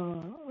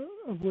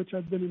 of which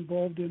I've been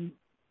involved in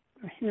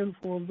a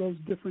handful of those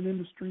different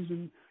industries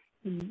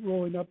in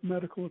rolling up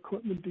medical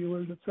equipment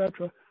dealers, et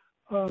cetera.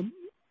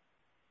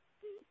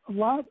 A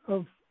lot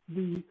of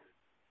the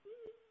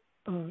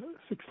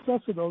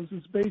success of those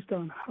is based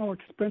on how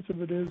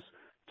expensive it is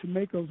to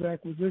make those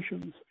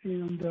acquisitions.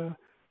 And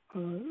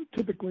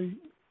typically,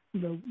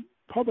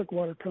 public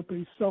water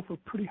companies sell for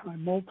pretty high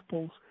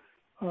multiples.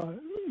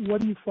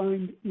 What do you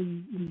find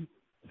in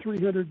the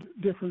 300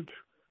 different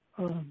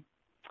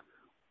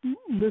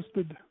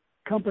listed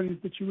companies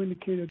that you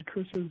indicated,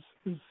 Chris,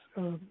 is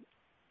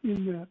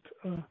in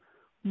that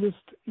list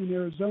in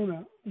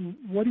Arizona?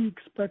 What do you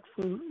expect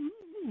for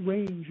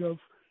range of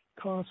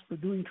costs for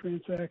doing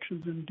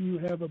transactions, and do you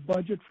have a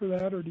budget for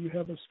that, or do you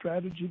have a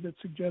strategy that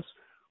suggests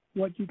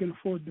what you can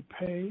afford to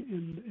pay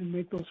and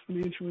make those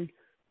financially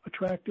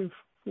attractive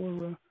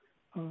for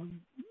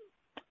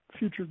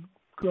future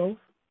growth?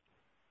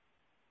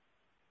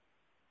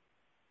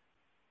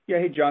 Yeah,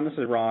 hey John, this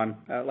is Ron.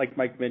 Like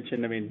Mike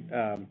mentioned,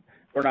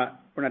 we're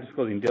not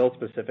disclosing deal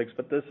specifics,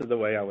 but this is the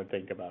way I would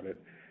think about it.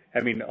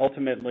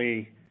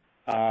 Ultimately,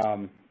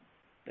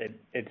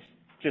 it's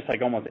just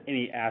like almost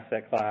any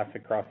asset class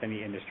across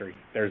any industry.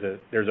 There's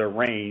a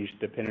range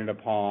dependent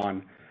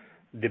upon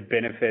the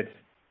benefits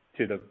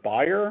to the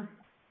buyer,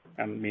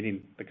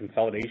 meaning the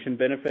consolidation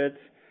benefits,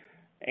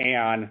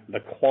 and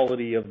the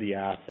quality of the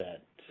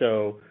asset.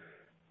 So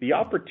the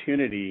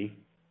opportunity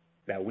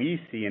that we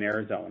see in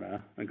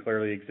Arizona, and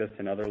clearly exists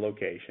in other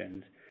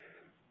locations,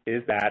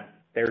 is that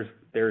there's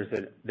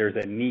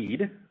a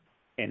need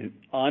and an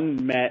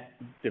unmet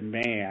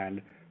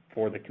demand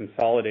for the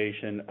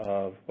consolidation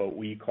of what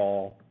we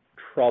call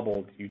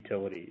troubled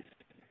utilities.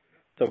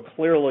 So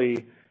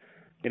clearly,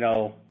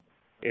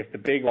 if the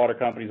big water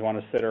companies want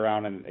to sit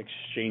around and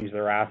exchange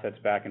their assets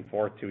back and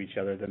forth to each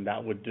other, then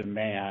that would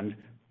demand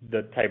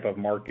the type of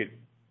market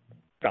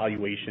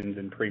valuations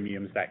and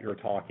premiums that you're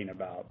talking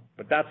about.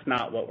 But that's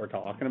not what we're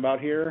talking about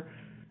here.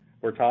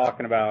 We're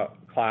talking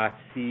about Class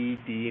C,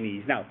 D, and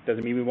E's. Now, it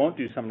doesn't mean we won't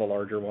do some of the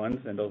larger ones,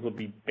 and those will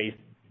be based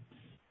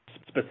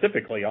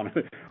specifically on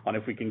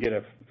if we can get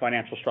a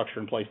financial structure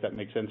in place that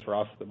makes sense for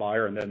us, the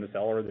buyer, and then the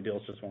seller. The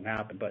deals just won't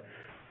happen. But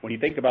when you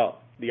think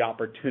about the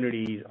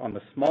opportunities on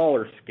the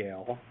smaller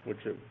scale, which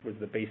was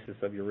the basis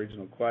of your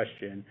original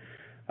question,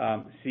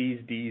 C's,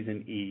 D's,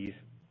 and E's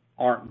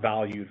aren't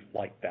valued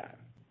like that.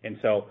 And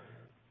so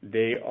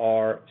they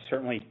are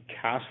certainly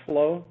cash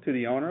flow to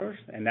the owners,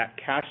 and that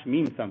cash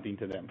means something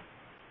to them.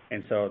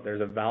 And so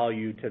there's a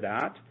value to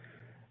that.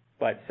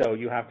 But so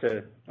you have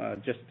to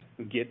just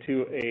get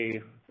to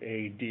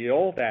a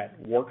deal that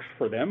works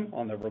for them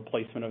on the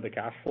replacement of the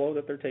cash flow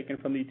that they're taking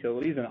from the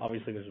utilities. And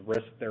obviously there's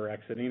risk they're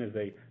exiting as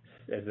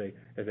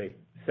they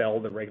sell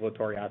the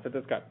regulatory asset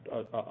that's got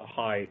a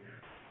high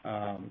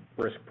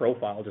risk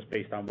profile just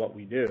based on what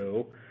we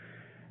do,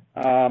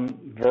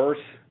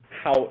 versus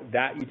how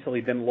that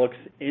utility then looks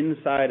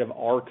inside of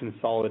our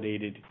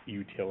consolidated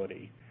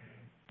utility.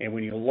 And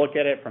when you look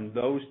at it from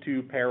those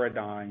two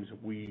paradigms,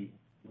 we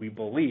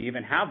believe,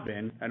 and have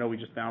been, I know we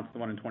just announced the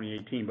one in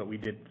 2018, but we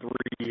did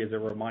 3 as a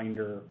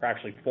reminder, or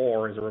actually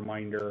 4 as a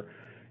reminder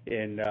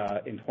in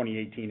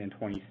 2018 and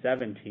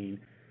 2017.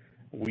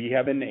 We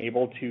have been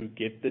able to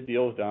get the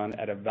deals done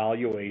at a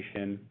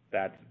valuation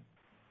that's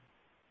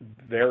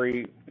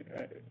very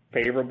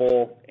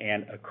favorable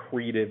and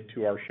accretive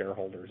to our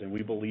shareholders, and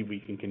we believe we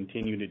can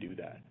continue to do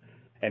that.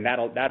 And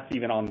that's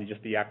even on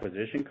just the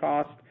acquisition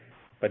cost.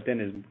 But then,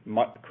 as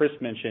Chris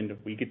mentioned,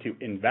 we get to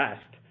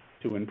invest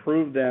to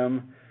improve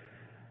them,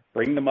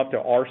 bring them up to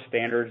our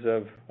standards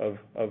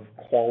of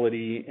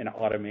quality and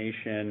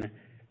automation,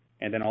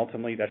 and then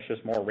ultimately that's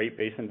just more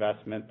rate-based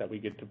investment that we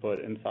get to put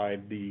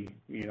inside the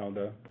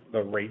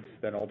rates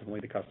that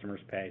ultimately the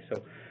customers pay.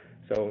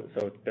 So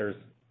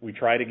we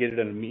try to get it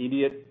an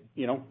immediate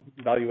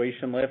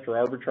valuation lift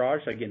or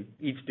arbitrage. Again,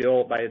 each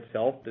deal by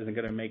itself isn't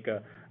going to make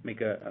a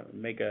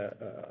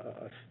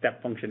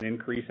step function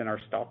increase in our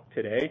stock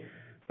today,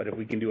 but if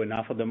we can do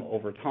enough of them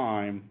over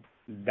time,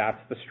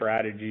 that's the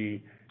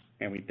strategy,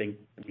 and we think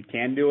we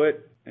can do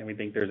it, and we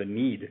think there's a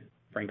need,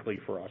 frankly,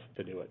 for us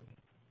to do it.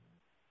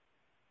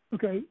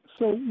 Okay,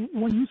 so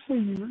when you say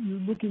you're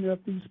looking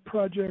at these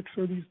projects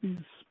or these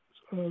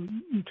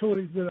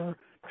utilities that are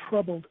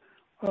troubled,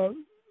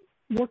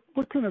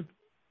 what kind of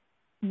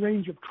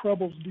range of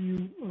troubles do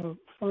you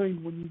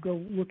find when you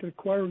go look at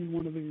acquiring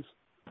one of these?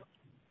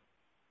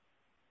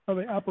 Are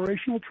they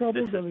operational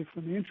troubles? Are they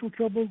financial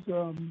troubles?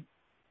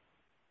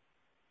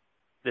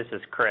 This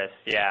is Chris.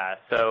 Yeah.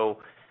 So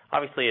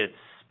obviously it's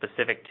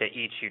specific to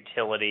each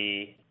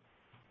utility.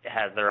 It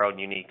has their own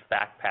unique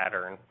fact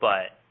pattern,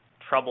 but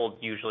trouble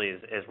usually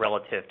is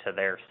relative to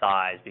their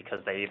size because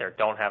they either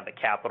don't have the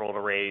capital to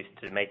raise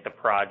to make the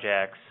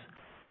projects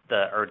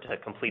or to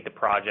complete the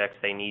projects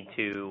they need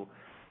to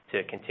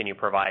continue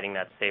providing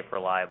that safe,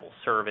 reliable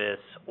service,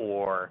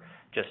 or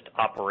just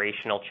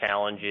operational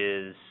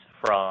challenges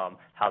from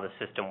how the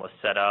system was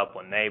set up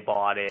when they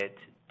bought it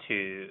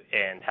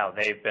and how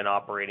they've been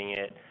operating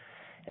it.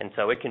 And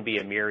so it can be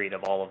a myriad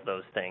of all of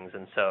those things.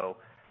 And so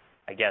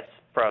I guess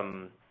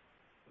from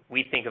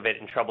we think of it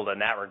in trouble in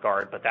that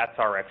regard, but that's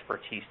our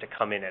expertise to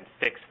come in and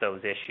fix those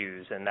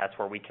issues, and that's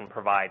where we can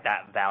provide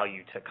that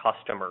value to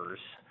customers,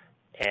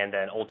 and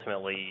then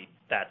ultimately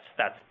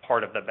that's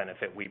part of the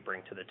benefit we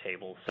bring to the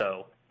table.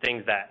 So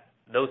things that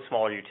those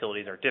smaller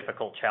utilities are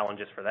difficult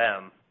challenges for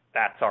them,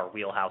 that's our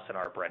wheelhouse and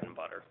our bread and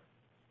butter.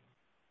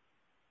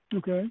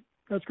 Okay,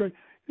 that's great.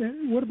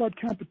 And what about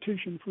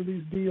competition for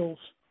these deals?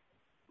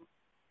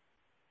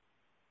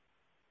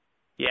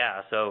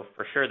 Yeah, so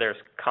for sure there's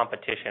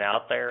competition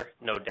out there,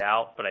 no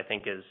doubt, but I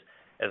think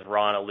as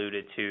Ron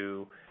alluded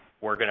to,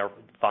 we're going to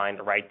find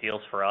the right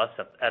deals for us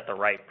at the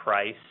right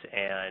price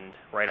and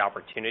right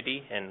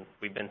opportunity, and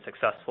we've been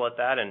successful at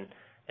that, and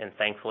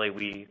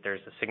thankfully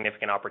there's a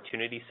significant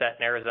opportunity set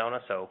in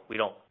Arizona, so we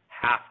don't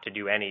have to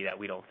do any that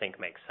we don't think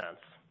makes sense.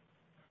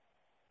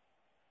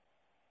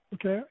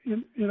 Okay,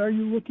 and are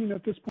you looking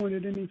at this point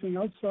at anything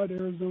outside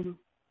Arizona?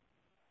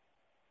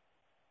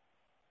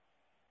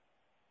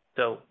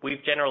 So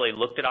we've generally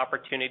looked at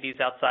opportunities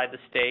outside the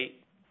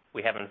state.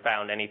 We haven't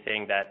found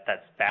anything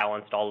that's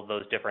balanced all of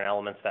those different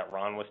elements that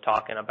Ron was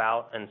talking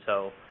about. And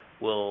so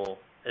we'll,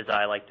 as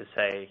I like to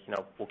say,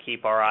 we'll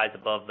keep our eyes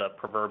above the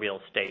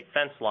proverbial state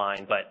fence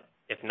line. But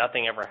if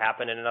nothing ever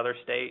happened in another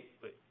state,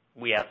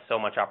 we have so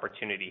much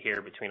opportunity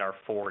here between our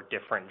 4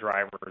 different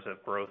drivers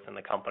of growth in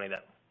the company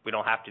that we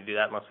don't have to do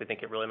that unless we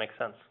think it really makes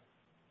sense.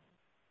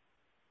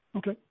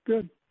 Okay,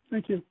 good.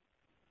 Thank you.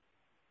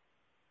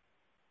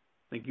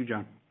 Thank you,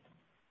 John.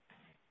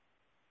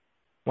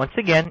 Once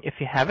again, if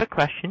you have a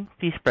question,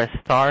 please press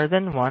star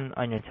then 1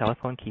 on your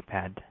telephone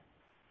keypad.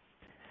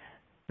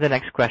 The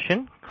next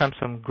question comes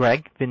from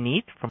Greg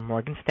Vinite from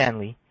Morgan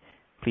Stanley.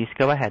 Please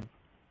go ahead.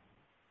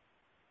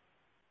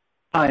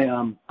 Hi,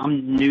 I'm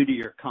new to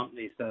your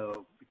company,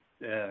 so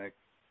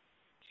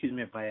excuse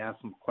me if I ask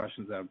some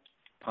questions that have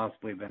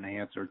possibly been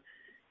answered.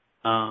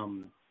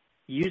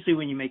 Usually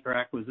when you make your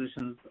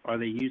acquisitions, are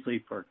they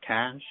usually for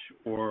cash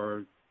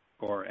or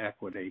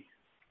equity?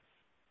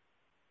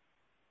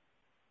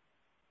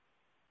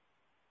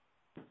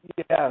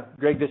 Yeah,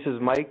 Greg, this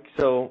is Mike.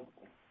 So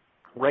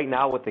right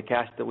now with the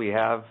cash that we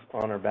have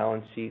on our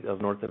balance sheet of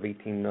north of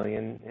 $18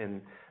 million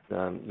and,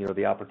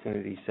 the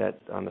opportunity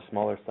set on the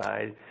smaller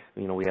side,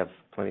 we have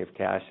plenty of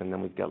cash, and then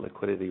we've got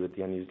liquidity with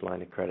the unused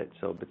line of credit.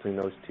 So between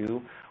those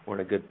two, we're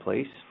in a good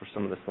place for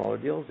some of the smaller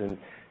deals. And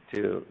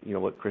to,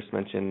 what Chris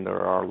mentioned, there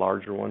are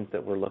larger ones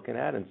that we're looking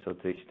at. And so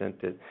to the extent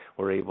that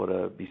we're able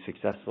to be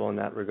successful in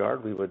that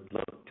regard, we would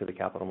look to the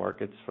capital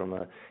markets from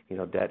a,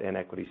 debt and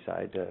equity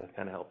side to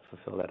kind of help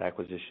fulfill that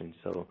acquisition.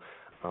 So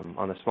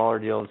on the smaller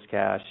deals,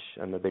 cash,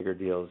 and the bigger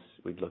deals,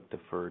 we'd look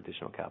for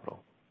additional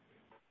capital.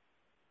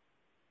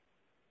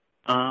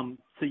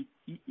 So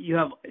you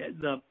have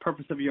the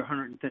purpose of your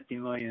 $150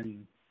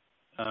 million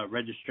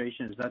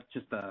registration. Is that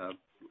just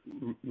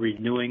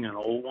renewing an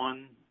old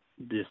one,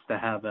 just to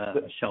have a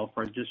shelf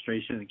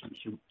registration that keeps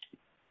you?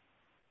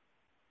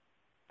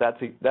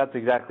 That's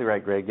exactly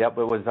right, Greg. Yep,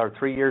 it was our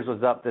 3 years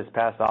was up this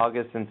past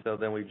August, and so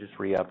then we just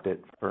re-upped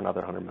it for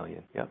another $100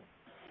 million. Yep.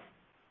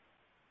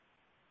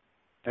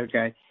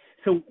 Okay.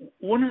 So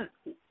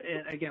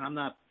again, I'm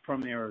not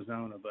from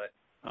Arizona, but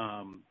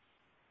I'm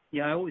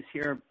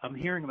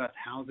hearing about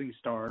housing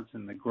starts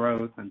and the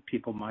growth and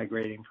people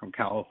migrating from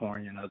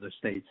California and other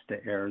states to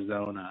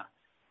Arizona.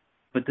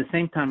 But at the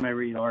same time, I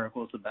read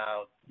articles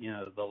about,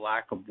 the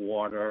lack of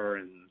water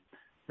and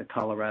the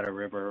Colorado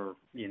River,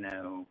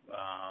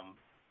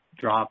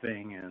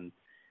 dropping. And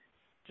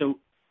so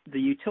the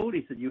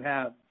utilities that you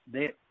have,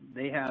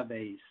 they have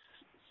a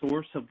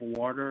source of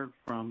water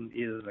from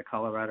either the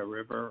Colorado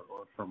River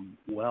or from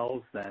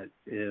wells that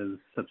is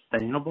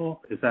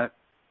sustainable. Is that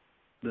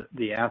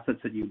the assets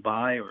that you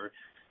buy, or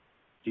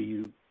do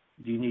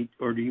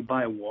you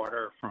buy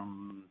water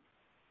from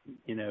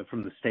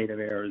the state of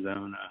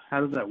Arizona?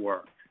 How does that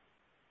work?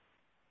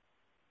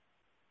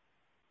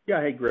 Yeah,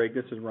 hey Greg,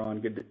 this is Ron.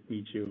 Good to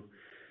meet you.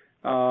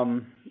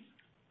 So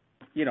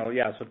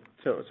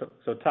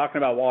talking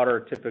about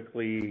water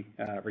typically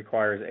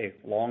requires a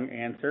long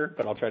answer,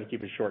 but I'll try to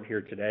keep it short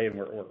here today, and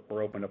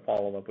we're open to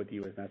follow up with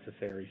you as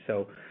necessary.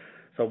 So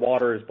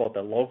water is both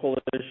a local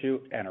issue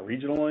and a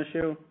regional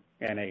issue,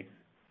 and a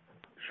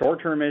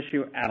short-term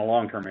issue and a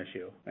long-term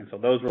issue. And so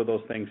those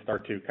things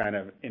start to kind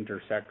of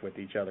intersect with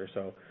each other.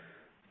 So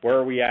where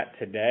are we at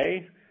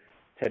today?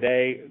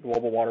 Today,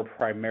 Global Water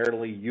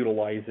primarily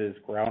utilizes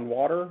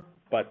groundwater,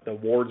 but the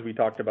wards we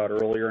talked about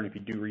earlier, and if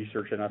you do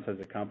research on us as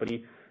a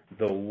company,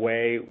 the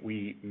way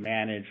we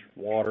manage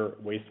water,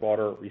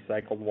 wastewater,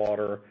 recycled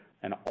water,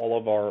 and all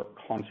of our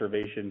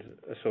conservations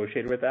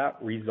associated with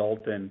that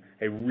result in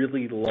a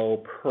really low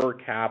per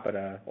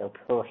capita or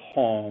per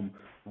home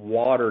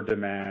water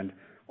demand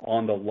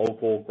on the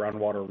local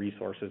groundwater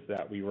resources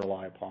that we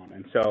rely upon.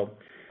 And so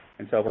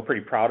we're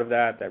pretty proud of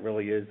that. That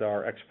really is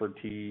our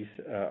expertise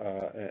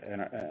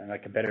and a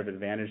competitive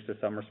advantage to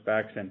some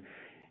respects.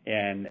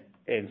 And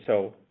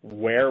so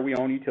where we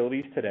own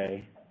utilities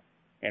today,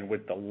 and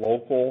with the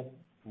local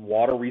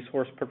water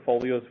resource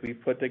portfolios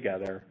we've put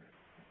together,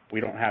 we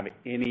don't have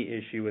any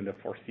issue in the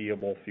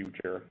foreseeable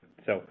future.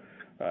 So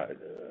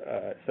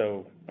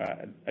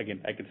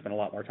again, I could spend a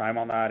lot more time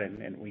on that,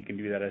 and we can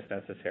do that as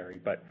necessary.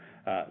 But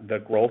the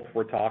growth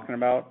we're talking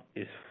about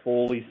is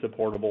fully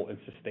supportable and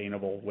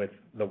sustainable with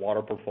the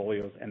water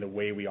portfolios and the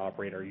way we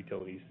operate our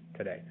utilities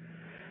today.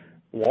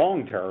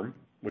 Long term,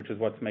 which is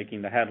what's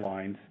making the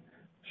headlines,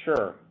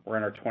 sure, we're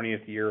in our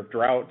 20th year of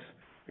droughts.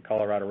 The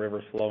Colorado River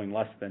is flowing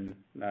less than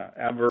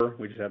ever.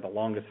 We just had the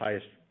longest,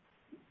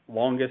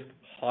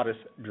 hottest,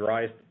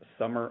 driest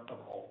summer of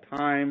all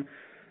time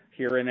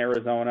here in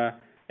Arizona,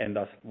 and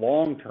thus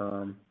long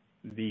term,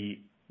 the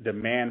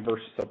demand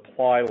versus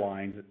supply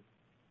lines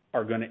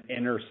are going to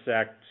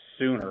intersect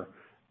sooner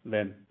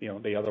than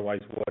they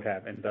otherwise would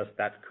have, and thus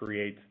that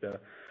creates the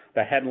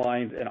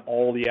headlines and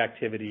all the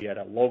activity at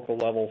a local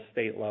level,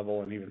 state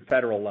level, and even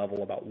federal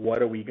level about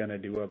what are we going to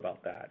do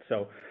about that.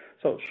 So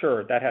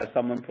sure, that has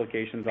some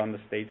implications on the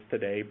states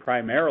today.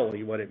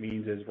 Primarily what it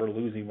means is we're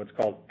losing what's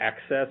called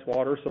excess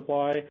water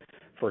supply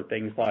for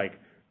things like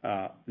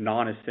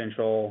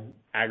non-essential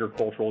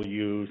agricultural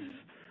use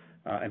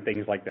and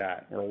things like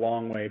that. We're a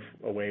long way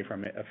away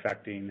from it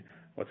affecting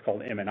what's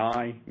called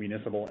M&I,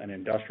 municipal and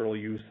industrial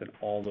use, and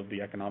all of the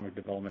economic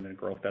development and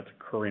growth that's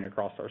occurring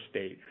across our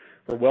state.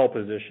 We're well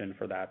positioned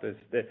for that.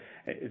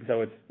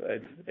 So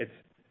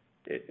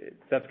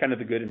that's kind of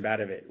the good and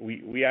bad of it.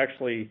 We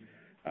actually,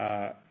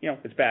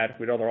 it's bad.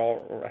 We'd rather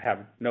all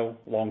have no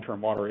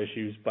long-term water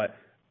issues, but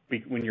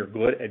when you're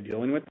good at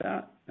dealing with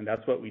that, and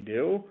that's what we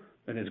do,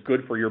 then it's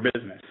good for your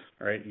business,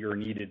 right? You're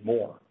needed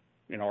more,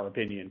 in our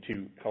opinion,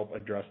 to help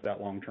address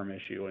that long-term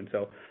issue. And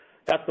so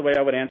that's the way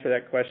I would answer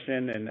that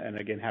question. And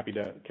again, happy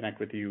to connect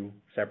with you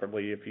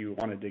separately if you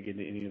want to dig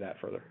into any of that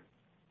further.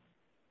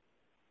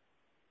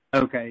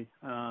 Okay.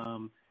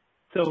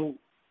 So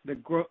the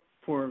growth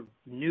for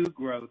new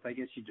growth, I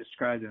guess you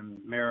described in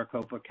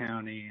Maricopa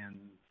County and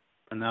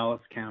Pinellas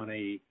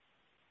County.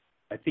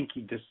 I think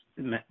you just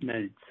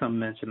made some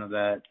mention of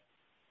that,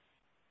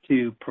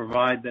 to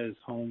provide those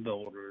home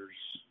builders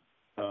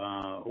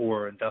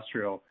or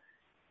industrial,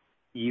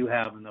 you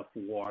have enough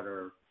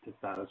water to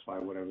satisfy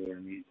whatever their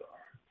needs are.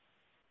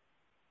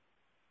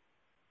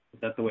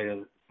 Is that the way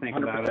to think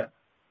 100%. About it?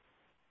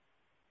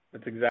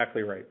 That's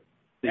exactly right.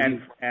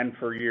 And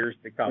for years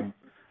to come.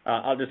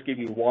 I'll just give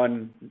you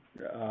one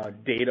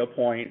data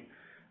point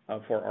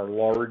for our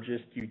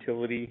largest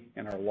utility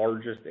and our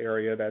largest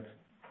area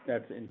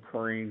that's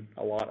incurring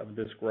a lot of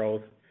this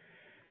growth.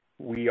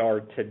 We are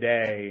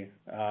today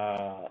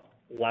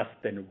less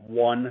than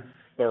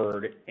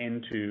 1/3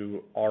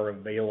 into our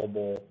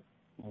available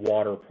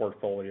water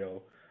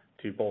portfolio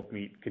to both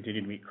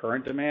continue to meet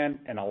current demand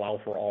and allow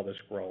for all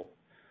this growth.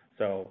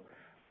 So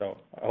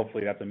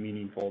hopefully that's a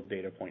meaningful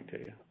data point to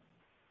you.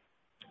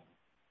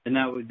 And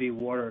that would be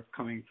water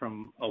coming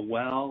from a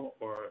well,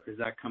 or is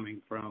that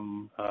coming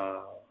from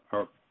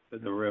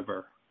the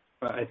river?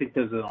 I think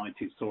those are the only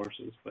two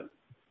sources, but.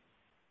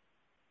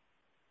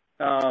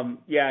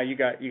 Yeah, you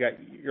got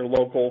your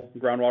local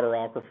groundwater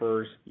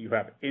aquifers, you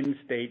have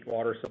in-state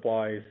water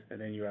supplies,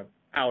 and then you have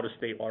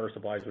out-of-state water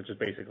supplies, which is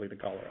basically the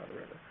Colorado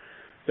River.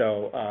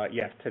 So,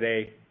 yes,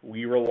 today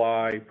we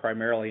rely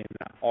primarily in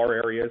our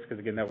areas, because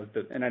again, that was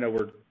and I know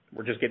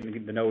we're just getting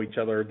to know each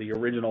other. The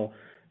original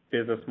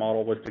business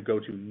model was to go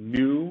to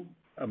new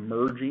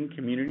emerging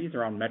communities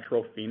around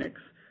Metro Phoenix,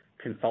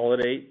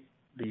 consolidate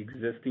the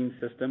existing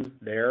systems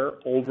there,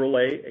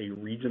 overlay a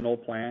regional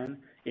plan,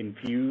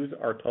 infuse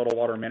our total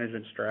water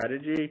management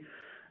strategy.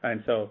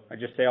 And so I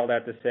just say all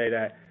that to say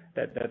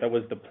that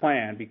was the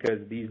plan,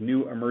 because these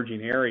new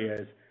emerging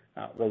areas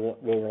will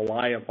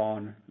rely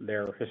upon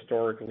their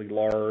historically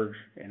large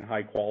and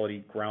high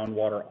quality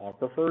groundwater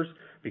aquifers,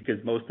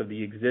 because most of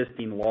the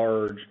existing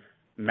large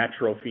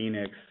Metro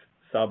Phoenix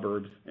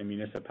suburbs and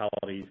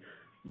municipalities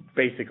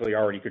basically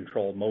already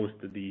control most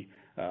of the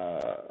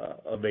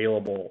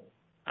available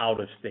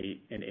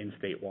out-of-state and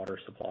in-state water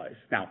supplies.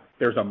 Now,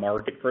 there's a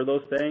market for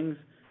those things,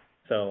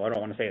 so I don't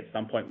want to say at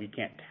some point we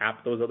can't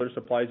tap those other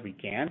supplies. We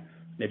can.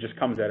 It just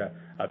comes at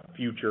a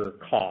future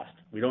cost.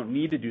 We don't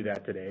need to do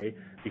that today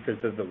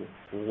because of the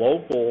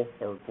local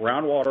or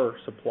groundwater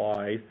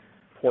supply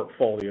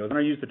portfolios, and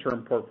I use the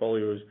term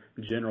portfolios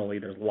generally,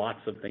 there's lots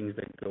of things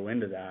that go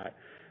into that,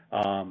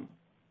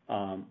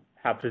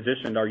 have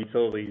positioned our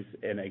utilities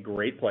in a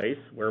great place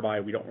whereby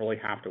we don't really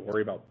have to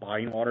worry about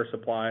buying water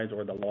supplies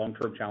or the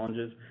long-term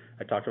challenges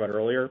I talked about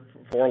earlier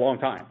for a long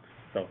time.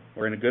 So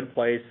we're in a good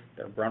place.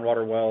 They're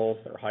groundwater wells.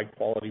 They're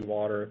high-quality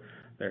water.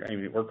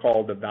 We're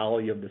called the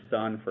Valley of the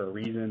Sun for a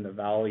reason. The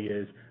valley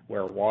is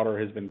where water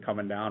has been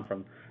coming down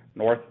from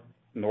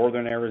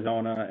northern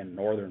Arizona and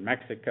northern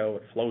Mexico.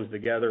 It flows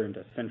together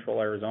into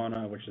central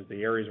Arizona, which is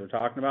the areas we're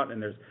talking about,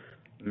 and there's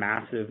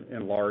massive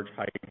and large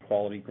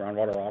high-quality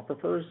groundwater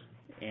aquifers,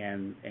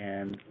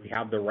 and we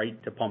have the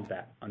right to pump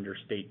that under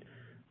state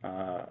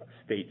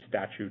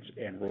statutes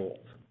and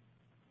rules.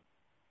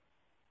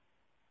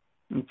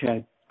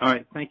 Okay. All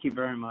right. Thank you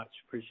very much.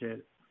 Appreciate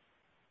it.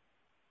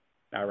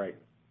 All right.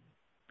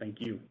 Thank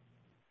you.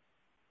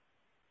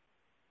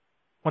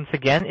 Once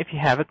again, if you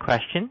have a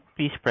question,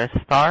 please press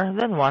star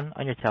then 1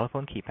 on your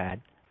telephone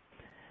keypad.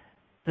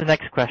 The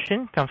next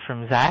question comes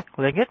from Zach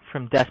Liggett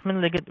from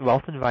Desmond Liggett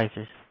Wealth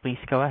Advisors. Please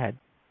go ahead.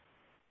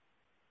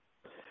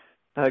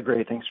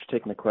 Great. Thanks for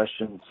taking the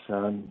questions.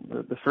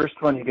 The first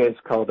one, you guys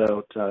called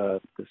out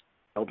this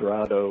El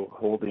Dorado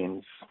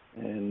Holdings,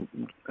 and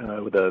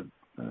with a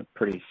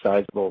pretty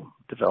sizable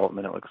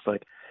development, it looks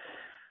like.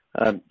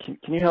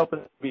 Can you help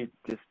us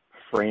just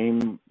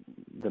frame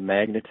the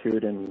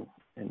magnitude and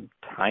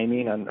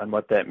timing on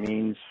what that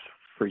means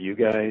for you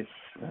guys?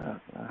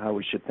 How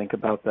we should think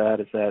about that?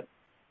 Is that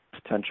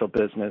potential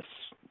business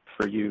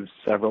for you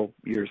several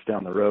years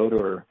down the road,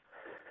 or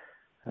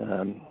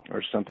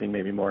something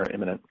maybe more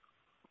imminent?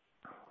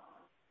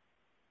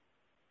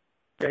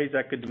 Hey,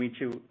 Zach, good to meet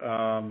you.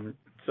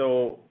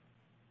 So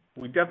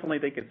we definitely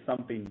think it's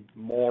something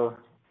more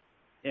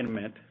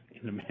imminent.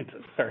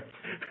 Sorry,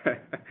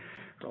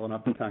 rolling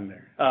off the tongue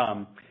there.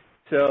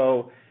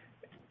 So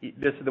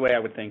this is the way I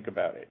would think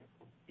about it.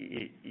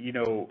 You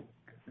know,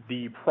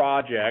 the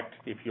project,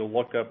 if you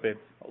look up its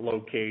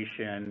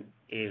location,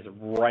 is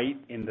right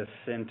in the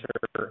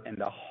center and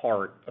the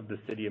heart of the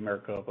city of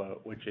Maricopa,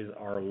 which is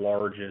our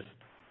largest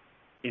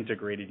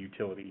integrated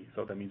utility.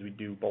 So that means we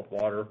do both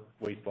water,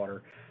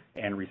 wastewater,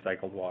 and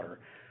recycled water.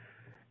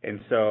 And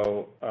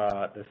so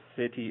the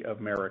city of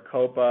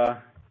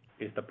Maricopa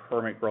is the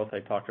permit growth I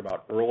talked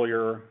about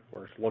earlier,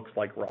 where it looks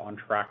like we're on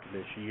track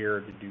this year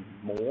to do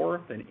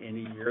more than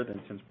any year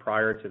than since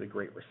prior to the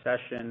Great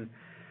Recession.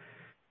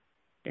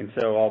 And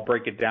so I'll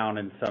break it down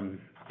in some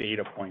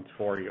data points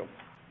for you.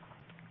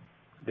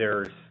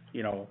 There's,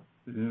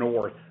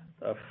 north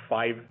of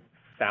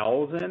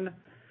 5,000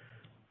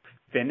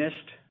 finished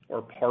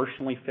or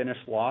partially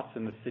finished lots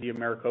in the city of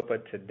Maricopa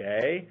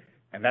today.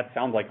 And that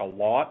sounds like a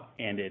lot,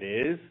 and it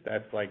is.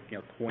 That's like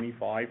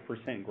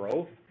 25%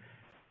 growth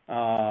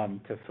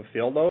to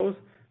fulfill those.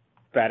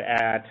 But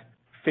at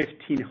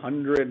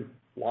 1,500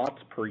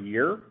 lots per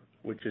year,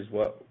 which is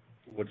what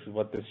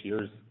this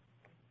year's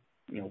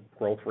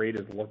growth rate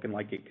is looking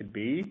like it could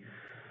be,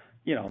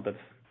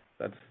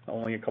 that's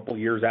only a couple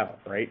years out,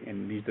 right?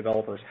 And these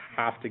developers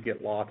have to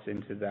get lots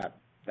into that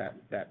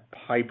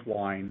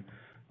pipeline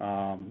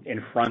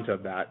in front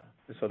of that,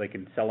 so they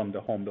can sell them to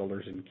home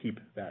builders and keep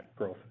that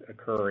growth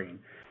occurring.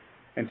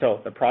 And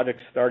so the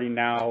project's starting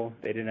now.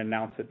 They didn't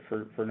announce it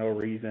for no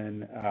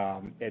reason.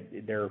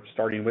 They're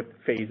starting with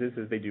phases,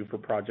 as they do for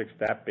projects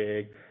that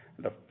big.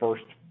 The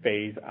first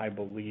phase, I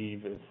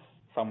believe, is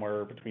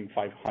somewhere between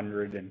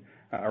 500 and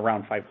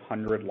around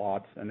 500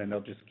 lots, and then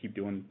they'll just keep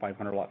doing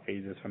 500 lot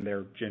phases from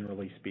there,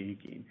 generally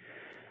speaking.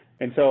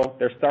 And so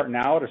they're starting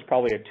out. It's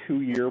probably a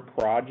 2-year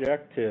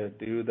project to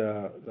do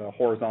the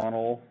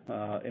horizontal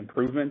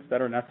improvements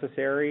that are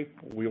necessary.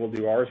 We will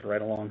do ours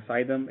right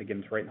alongside them.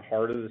 Again, it's right in the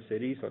heart of the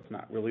city, so it's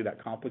not really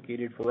that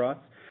complicated for us.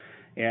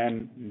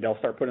 And they'll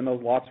start putting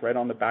those lots right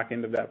on the back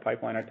end of that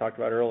pipeline I talked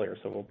about earlier.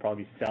 So we'll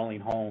probably be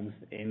selling homes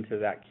into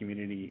that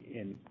community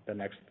in the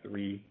next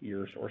 3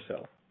 years or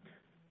so.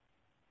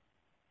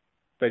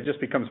 So it just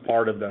becomes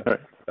part of the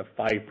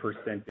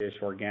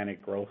 5%-ish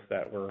organic growth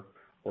that we're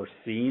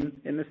seeing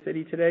in the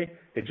city today.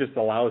 It just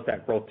allows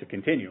that growth to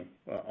continue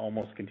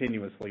almost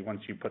continuously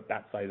once you put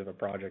that size of a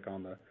project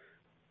on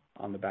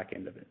the back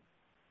end of it.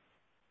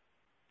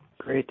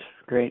 Great.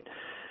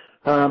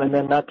 And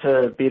then, not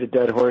to beat a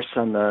dead horse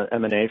on the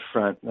M&A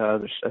front, there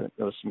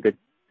was some good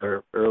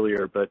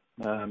earlier, but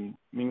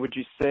would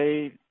you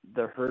say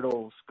the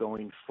hurdles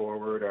going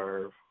forward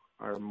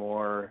are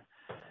more,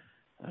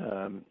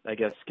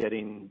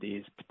 getting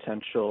these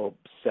potential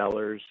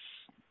sellers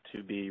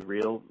to be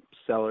real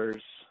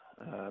sellers,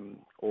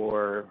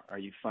 or are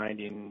you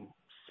finding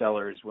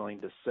sellers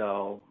willing to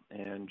sell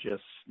and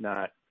just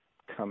not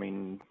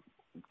coming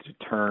to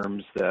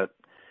terms that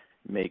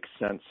make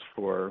sense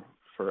for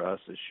us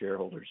as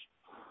shareholders?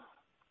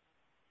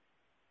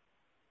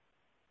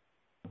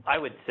 I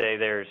would say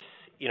there's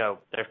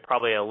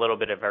probably a little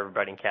bit of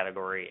everybody in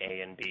category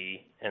A and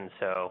B. And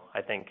so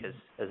I think as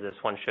this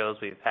one shows,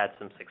 we've had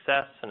some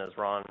success. And as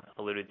Ron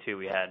alluded to,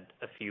 we had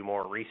a few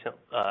more recent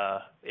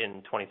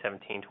in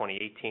 2017,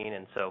 2018.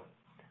 And so,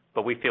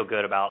 but we feel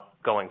good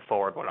about going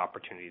forward what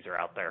opportunities are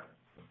out there.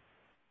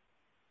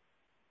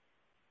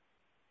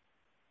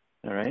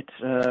 All right.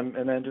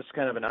 And then just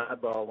kind of an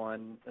oddball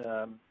one.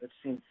 I've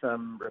seen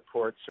some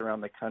reports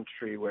around the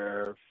country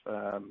where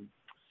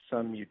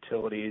some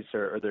utilities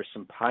or there's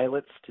some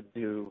pilots to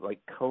do like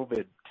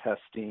COVID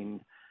testing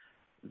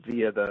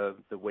via the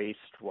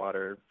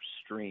wastewater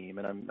stream.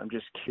 And I'm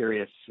just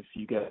curious if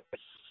you guys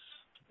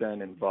have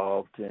been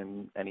involved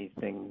in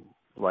anything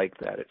like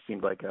that. It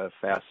seemed like a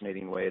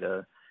fascinating way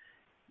to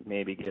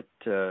maybe get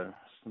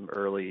some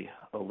early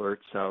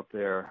alerts out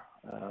there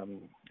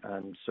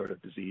on sort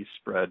of disease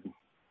spread,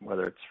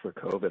 whether it's for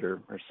COVID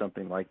or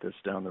something like this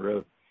down the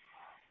road.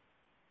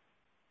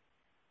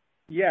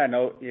 Yeah,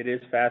 no, it is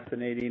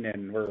fascinating,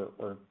 and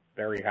we're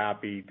very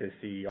happy to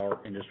see our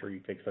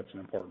industry take such an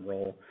important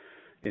role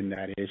in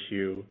that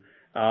issue.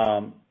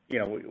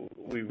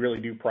 we really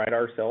do pride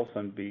ourselves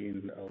on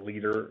being a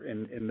leader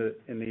in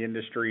the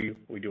industry.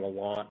 We do a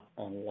lot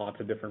on lots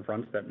of different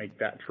fronts that make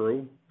that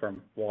true,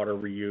 from water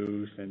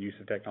reuse and use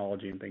of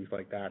technology and things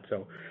like that.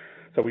 So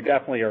we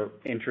definitely are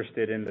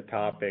interested in the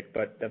topic,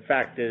 but the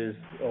fact is,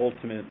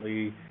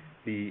 ultimately,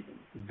 the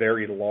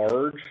very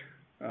large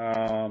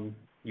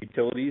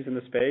utilities in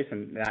the space,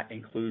 and that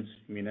includes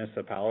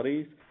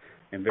municipalities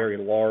and very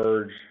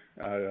large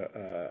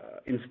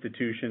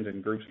institutions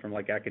and groups from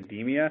like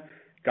academia,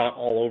 got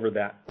all over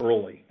that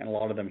early, and a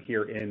lot of them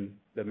here in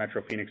the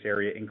Metro Phoenix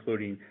area,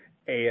 including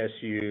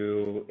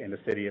ASU and the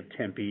city of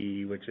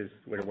Tempe, which is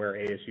where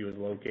ASU is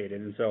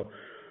located. And so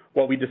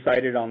what we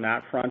decided on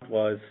that front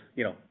was,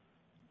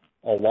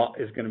 a lot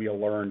is going to be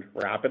learned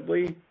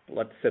rapidly.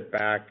 Let's sit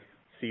back,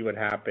 see what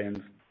happens,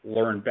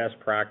 learn best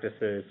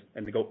practices,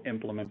 and to go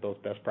implement those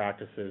best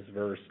practices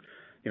versus,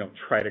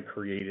 try to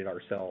create it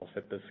ourselves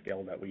at the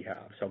scale that we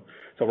have. So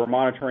we're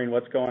monitoring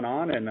what's going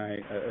on, and I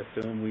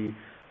assume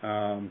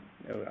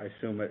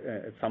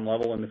at some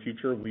level in the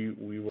future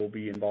we will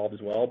be involved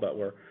as well, but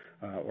we're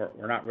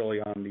not really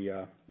on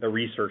the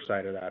research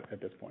side of that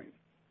at this point.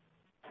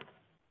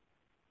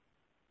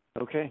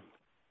 Okay.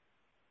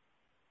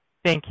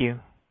 Thank you.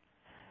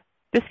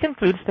 This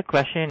concludes the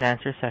question and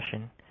answer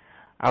session.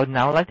 I would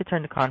now like to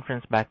turn the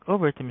conference back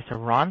over to Mr.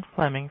 Ron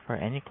Fleming for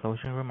any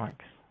closing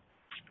remarks.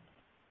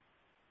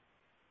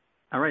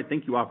 All right.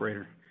 Thank you,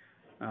 operator.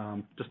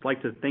 Just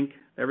like to thank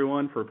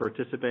everyone for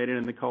participating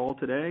in the call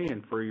today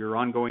and for your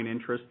ongoing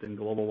interest in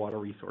global water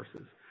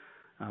resources.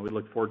 We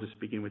look forward to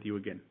speaking with you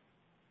again.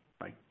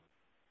 Bye.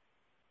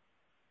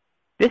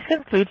 This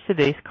concludes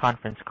today's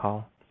conference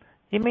call.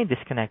 You may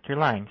disconnect your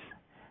lines.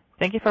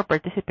 Thank you for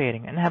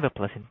participating and have a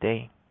pleasant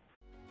day.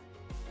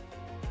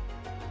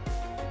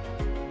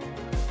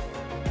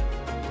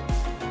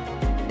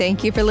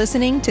 Thank you for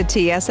listening to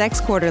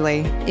TSX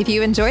Quarterly. If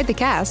you enjoyed the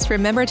cast,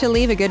 remember to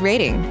leave a good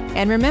rating.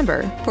 And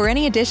remember, for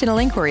any additional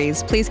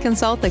inquiries, please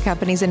consult the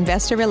company's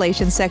investor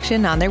relations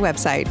section on their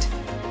website.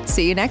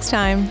 See you next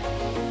time.